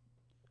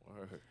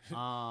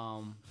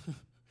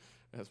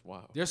 That's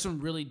wild. There's some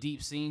really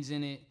deep scenes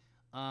in it.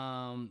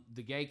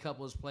 The gay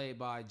couple is played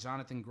by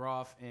Jonathan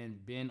Groff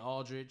and Ben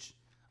Aldridge.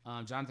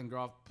 Jonathan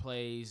Groff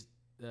plays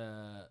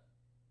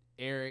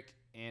Eric,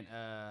 and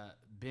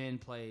Ben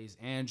plays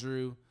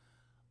Andrew.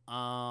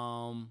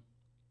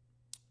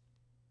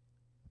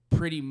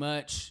 Pretty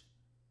much,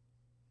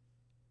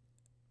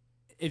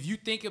 if you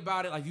think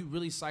about it, like you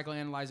really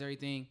psychoanalyze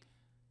everything,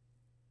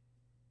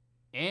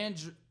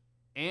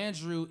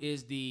 Andrew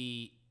is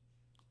the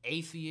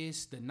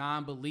atheist, the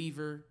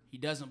non-believer. He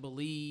doesn't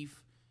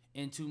believe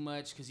in too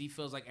much because he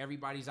feels like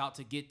everybody's out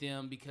to get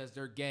them because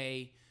they're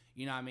gay.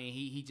 You know what I mean?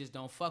 He just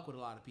don't fuck with a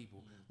lot of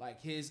people. Like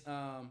his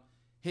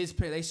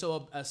they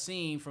show a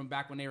scene from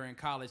back when they were in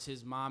college.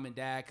 His mom and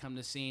dad come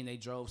to scene. They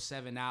drove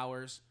 7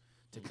 hours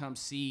to come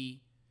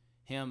see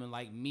him and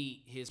like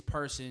meet his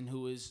person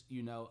who is,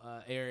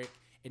 Eric,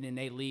 and then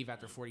they leave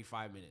after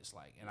 45 minutes.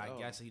 Like, and I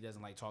guess he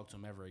doesn't like talk to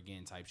him ever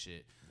again type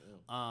shit.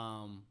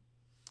 Yeah.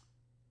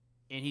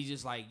 And he's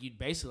just like, you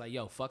basically like,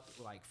 yo, fuck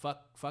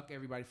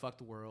everybody, fuck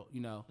the world,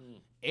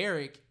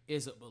 Eric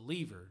is a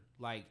believer.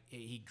 Like,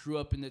 he grew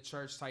up in the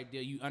church type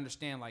deal. You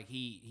understand, like,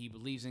 he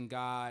believes in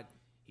God.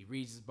 He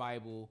reads his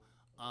Bible.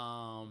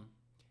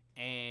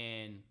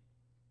 And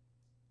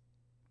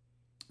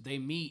they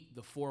meet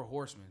the 4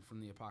 horsemen from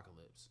the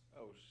apocalypse.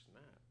 Oh,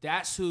 snap.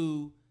 That's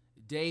who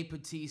Dave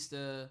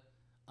Bautista,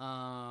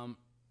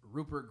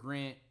 Rupert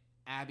Grint,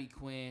 Abby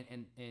Quinn,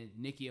 and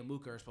Nikki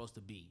Amuka are supposed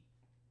to be.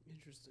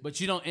 Interesting. But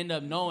you don't end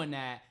up knowing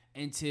that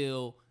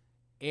until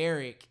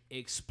Eric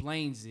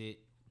explains it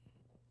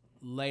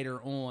later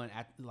on,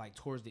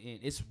 towards the end.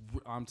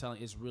 I'm telling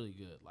you, it's really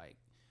good. Like,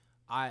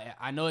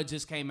 I know it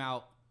just came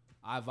out.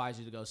 I advise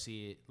you to go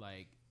see it.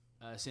 Like,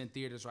 it's in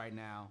theaters right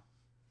now.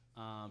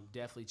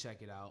 Definitely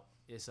check it out.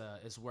 It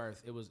was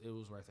worth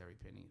every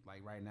penny.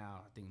 Like right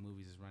now, I think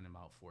movies is running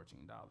about $14,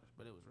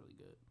 but it was really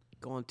good.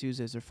 Go on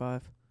Tuesdays or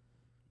 5.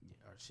 Yeah,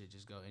 or shit,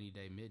 just go any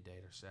day, midday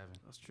or 7.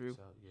 That's true.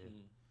 So yeah.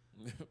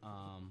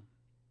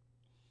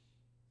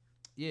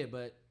 Yeah,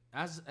 but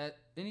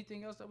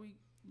anything else that we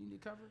need to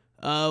cover?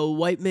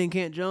 White Men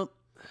Can't Jump.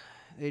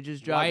 They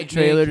just dropped White the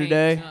trailer Men Can't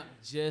today. Jump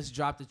just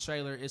dropped the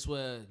trailer. It's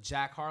with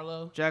Jack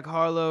Harlow. Jack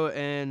Harlow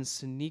and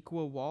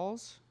Sonequa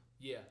Walls.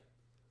 Yeah.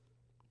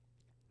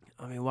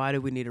 I mean, why do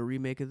we need a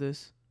remake of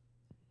this?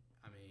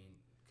 I mean,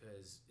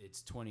 because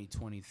it's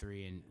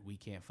 2023 and we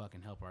can't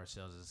fucking help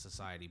ourselves as a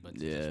society but to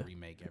just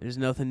remake everything. There's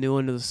nothing new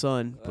under the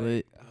sun,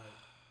 but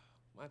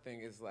my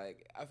thing is,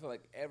 like, I feel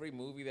like every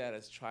movie that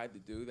has tried to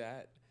do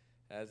that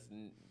has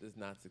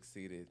not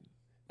succeeded.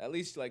 At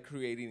least, like,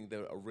 creating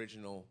the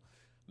original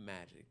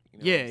magic. You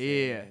know what I'm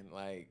saying?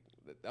 Like,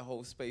 the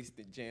whole Space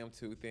Jam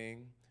 2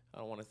 thing. I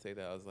don't want to say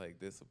that I was, like,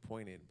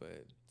 disappointed,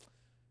 but,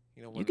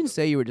 you can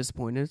say you were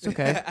disappointed. It's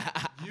okay.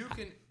 You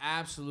can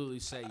absolutely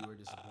say you were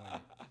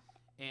disappointed.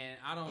 And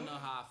I don't know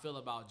how I feel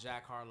about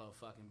Jack Harlow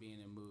fucking being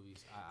in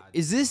movies.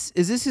 Is this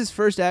his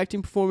first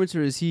acting performance,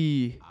 or is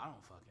he? I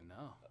don't fucking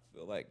know. I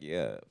feel like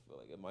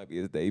it might be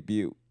his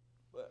debut,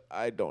 but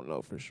I don't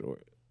know for sure.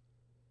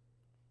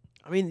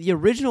 I mean, the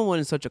original one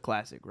is such a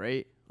classic,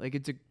 right? Like,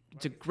 it's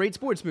a great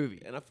sports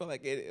movie. And I feel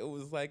like it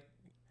was like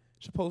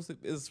supposed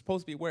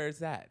to be where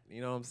it's at. You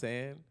know what I'm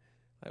saying?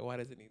 Like, why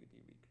does it need to be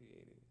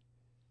recreated?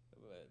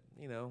 But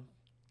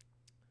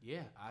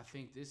yeah, I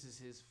think this is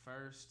his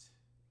first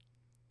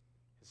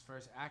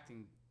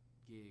acting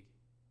gig.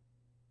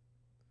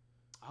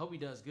 I hope he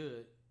does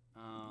good.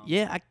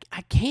 Yeah,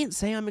 I can't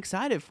say I'm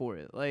excited for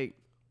it. Like,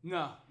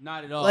 no,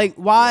 not at all. like,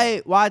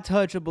 why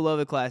touch a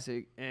beloved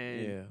classic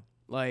and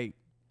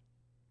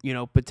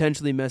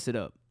potentially mess it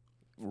up?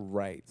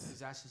 Right. Because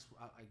that's just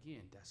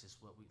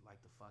what we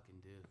like to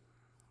fucking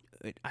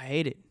do. I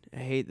hate it. I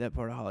hate that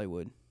part of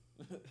Hollywood.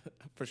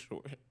 For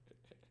sure.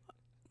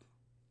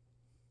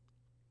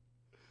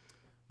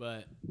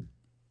 But,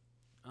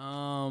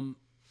 I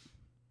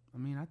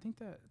mean, I think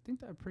that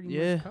pretty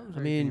much covers I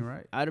everything, mean,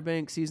 right? Outer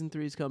Banks season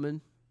 3 is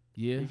coming.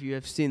 Yeah. If you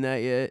have seen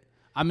that yet.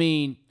 I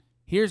mean,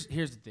 here's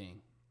the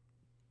thing.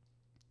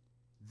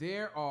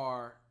 There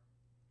are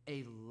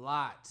a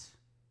lot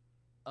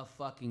of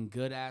fucking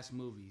good ass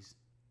movies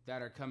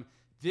that are coming.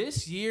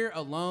 This year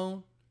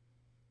alone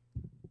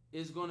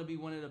is going to be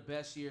one of the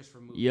best years for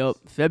movies. Yep.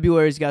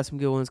 February's got some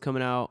good ones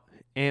coming out.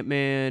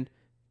 Ant-Man,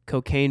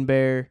 Cocaine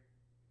Bear.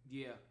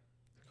 Yeah.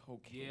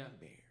 Cocaine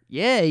Bear.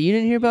 Yeah, you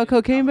didn't hear about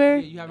Cocaine Bear?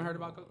 Yeah, you haven't heard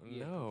about Cocaine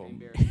Bear? No. Cocaine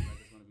Bear seems like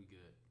it's going to be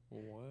good.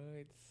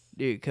 What?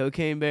 Dude,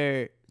 Cocaine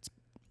Bear, it's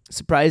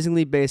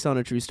surprisingly based on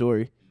a true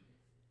story.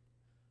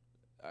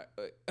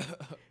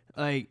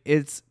 Like,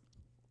 it's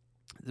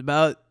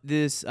about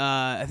this,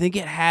 I think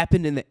it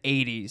happened in the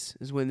 80s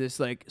is when this,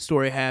 like,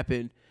 story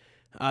happened.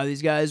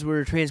 These guys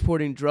were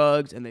transporting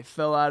drugs, and they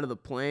fell out of the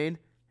plane,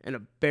 and a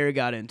bear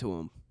got into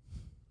them.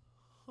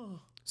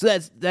 So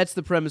that's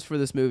the premise for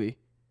this movie.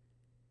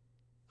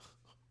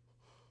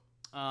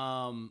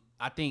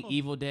 I think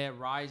Evil Dead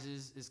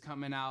Rises is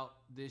coming out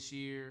this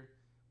year,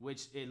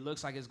 which it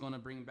looks like it's going to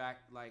bring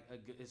back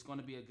it's going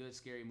to be a good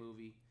scary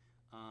movie.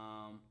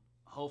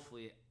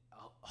 Hopefully it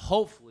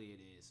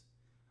is.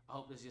 I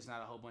hope it's just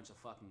not a whole bunch of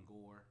fucking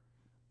gore.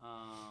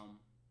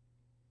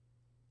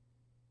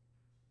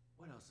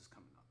 What else is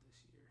coming out this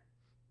year?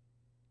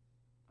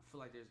 I feel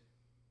like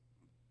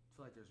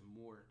feel like there's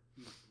more.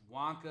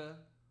 Wonka.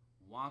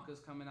 Wonka's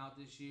coming out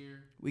this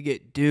year. We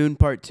get Dune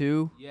Part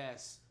 2.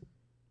 Yes.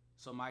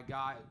 So my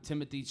guy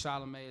Timothy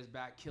Chalamet is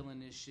back killing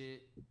this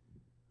shit.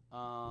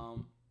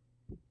 Blue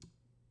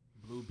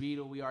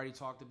Beetle, we already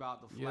talked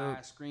about. The Flash,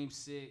 Yep. Scream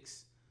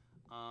 6.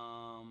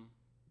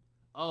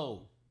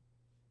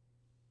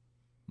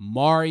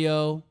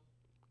 Mario.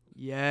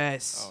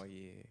 Yes. Oh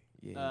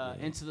yeah.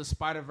 Into the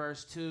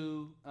Spider-Verse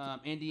 2.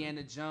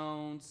 Indiana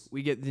Jones.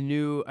 We get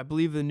I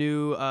believe the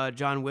new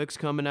John Wick's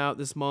coming out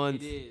this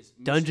month. It is.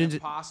 Dungeons-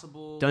 Mission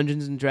Impossible.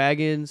 Dungeons and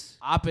Dragons.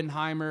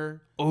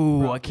 Oppenheimer. Oh,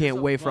 Bro, I can't there's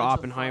a wait for bunch of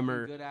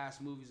Oppenheimer. fucking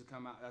good-ass movies that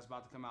come out. That's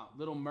about to come out.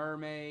 Little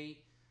Mermaid.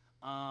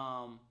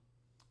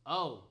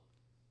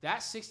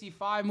 That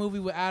 65 movie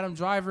with Adam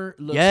Driver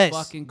looks Yes,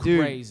 fucking dude.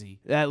 crazy.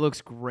 That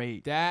looks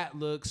great. That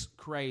looks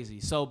crazy.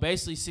 So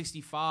basically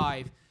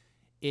 65,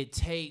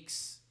 it's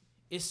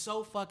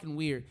so fucking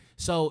weird.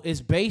 So it's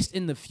based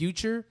in the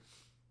future,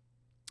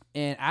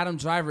 and Adam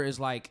Driver is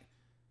like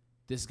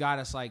this guy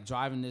that's like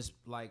driving this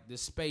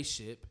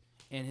spaceship,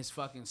 and his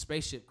fucking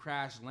spaceship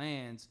crash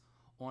lands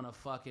on a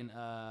fucking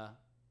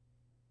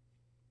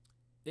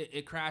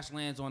it crash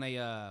lands on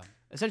a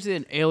Essentially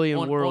an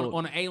alien world.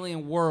 on an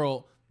alien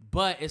world,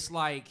 but it's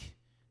like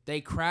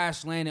they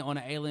crash landed on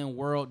an alien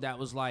world that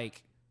was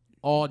like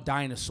all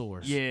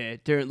dinosaurs. Yeah,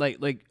 they're like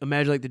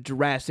imagine like the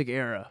Jurassic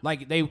era.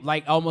 Like they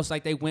almost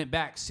like they went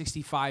back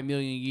 65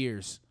 million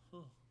years.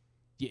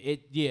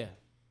 Yeah.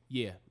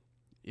 Yeah.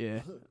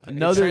 The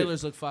Another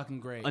trailers look fucking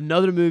great.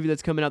 another movie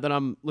that's coming out that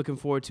I'm looking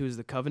forward to is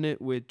The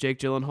Covenant with Jake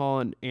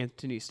Gyllenhaal and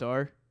Anthony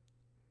Starr.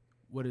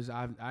 What is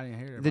I didn't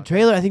hear that. The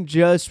trailer I think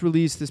just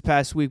released this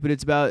past week, but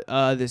it's about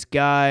this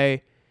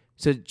guy.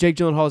 So Jake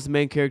Gyllenhaal is the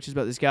main character. It's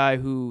about this guy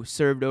who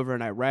served over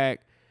in Iraq,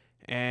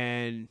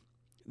 and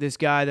this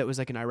guy that was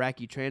like an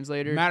Iraqi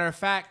translator. Matter of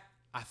fact,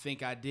 I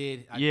think I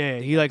did.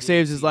 He like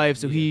saves his life,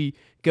 so he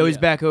goes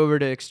back over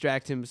to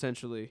extract him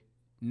essentially.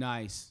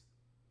 Nice.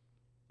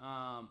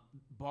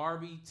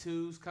 Barbie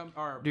 2's coming.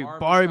 Dude, Barbie's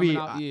Barbie.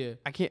 coming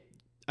out,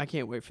 I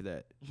can't wait for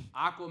that.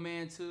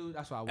 Aquaman 2.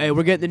 That's why. Hey,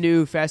 we're getting the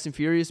new Fast and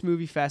Furious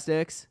movie, Fast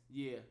X.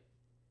 Yeah.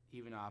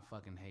 Even though I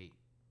fucking hate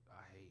all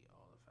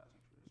the Fast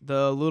and Furious.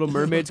 The Little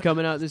Mermaid's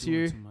coming out this Doing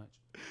year. too much.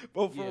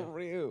 But for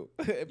real,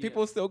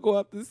 people still go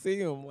up to see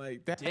him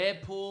like that.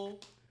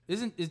 Deadpool.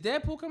 Is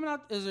Deadpool coming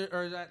out?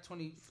 Or is that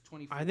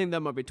 2024? I think that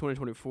might be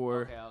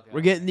 2024. Okay.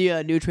 We're getting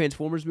the new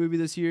Transformers movie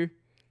this year.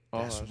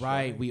 That's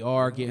right. We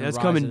are getting. That's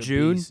Rise coming of the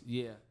June. Beast.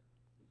 Yeah.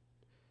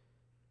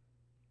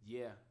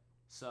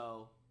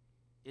 So,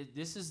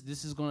 this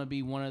is gonna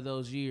be one of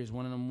those years,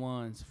 one of them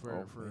ones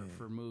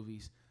for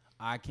movies.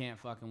 I can't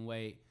fucking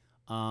wait.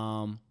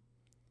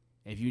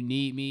 If you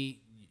need me,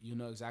 you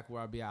know exactly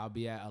where I'll be at. I'll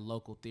be at a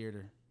local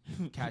theater,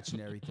 catching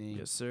everything.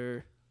 Yes,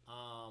 sir.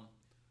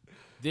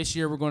 This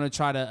year we're gonna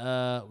try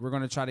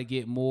to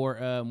get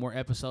more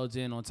episodes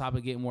in. On top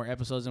of getting more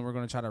episodes in, we're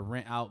gonna try to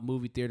rent out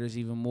movie theaters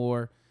even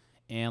more.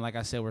 And like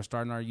I said, we're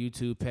starting our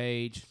YouTube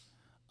page.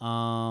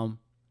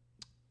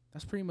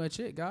 That's pretty much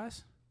it,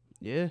 guys.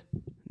 Yeah.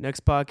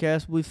 Next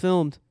podcast will be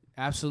filmed.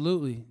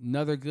 Absolutely.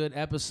 Another good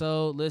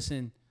episode.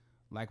 Listen,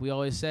 like we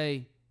always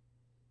say,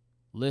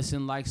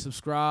 listen, like,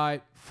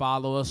 subscribe.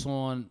 Follow us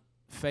on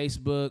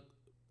Facebook.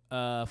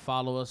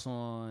 Follow us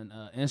on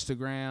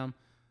Instagram.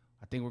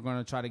 I think we're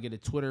going to try to get a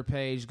Twitter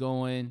page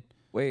going.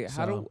 Wait,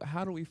 how do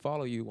we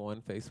follow you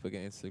on Facebook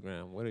and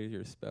Instagram? What are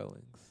your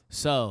spellings?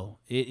 So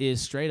it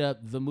is straight up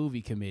The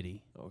Movie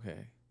Committee. Okay.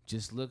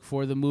 Just look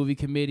for The Movie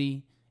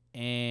Committee,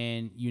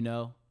 and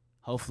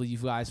hopefully you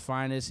guys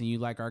find us and you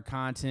like our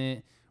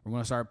content. We're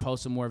going to start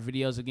posting more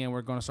videos again.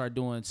 We're going to start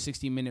doing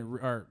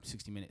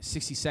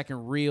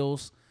 60-second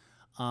reels,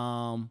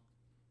 where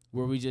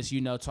we just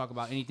talk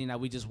about anything that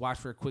we just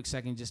watched for a quick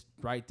second, just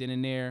right then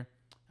and there.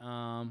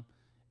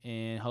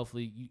 And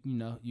hopefully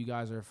you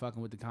guys are fucking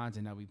with the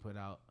content that we put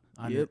out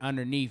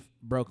underneath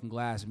Broken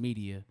Glass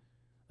Media,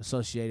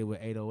 associated with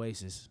 8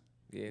 Oasis.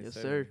 Yes,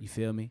 sir. You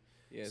feel me?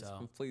 Yes.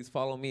 So. Please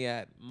follow me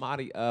at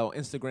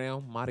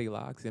Instagram,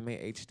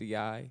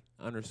 MahdiLaux,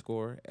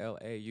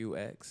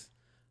 MAHDI_LAUX.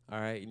 All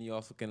right, and you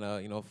also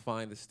can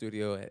find the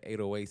studio at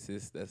 8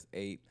 Oasis. That's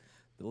 8,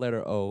 the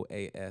letter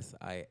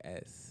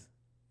OASIS.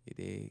 You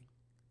dig?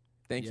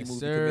 Thank you, Movie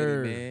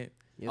Committee, man.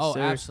 Yes, sir.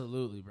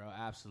 Absolutely, bro.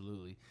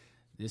 Absolutely.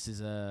 This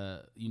is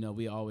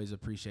we always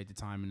appreciate the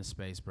time and the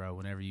space, bro.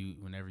 Whenever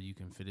you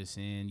can fit us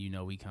in,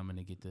 we coming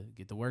to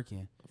get the work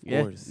in.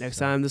 Of course. Next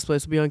time this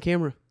place will be on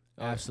camera.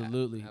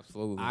 Absolutely.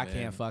 Absolutely. I man.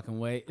 can't fucking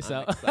wait.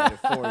 I'm excited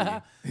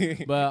for you.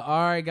 But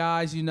all right,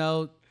 guys,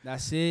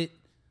 that's it.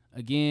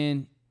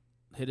 Again,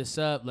 hit us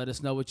up. Let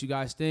us know what you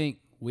guys think.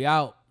 We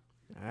out.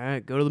 All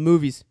right, go to the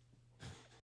movies.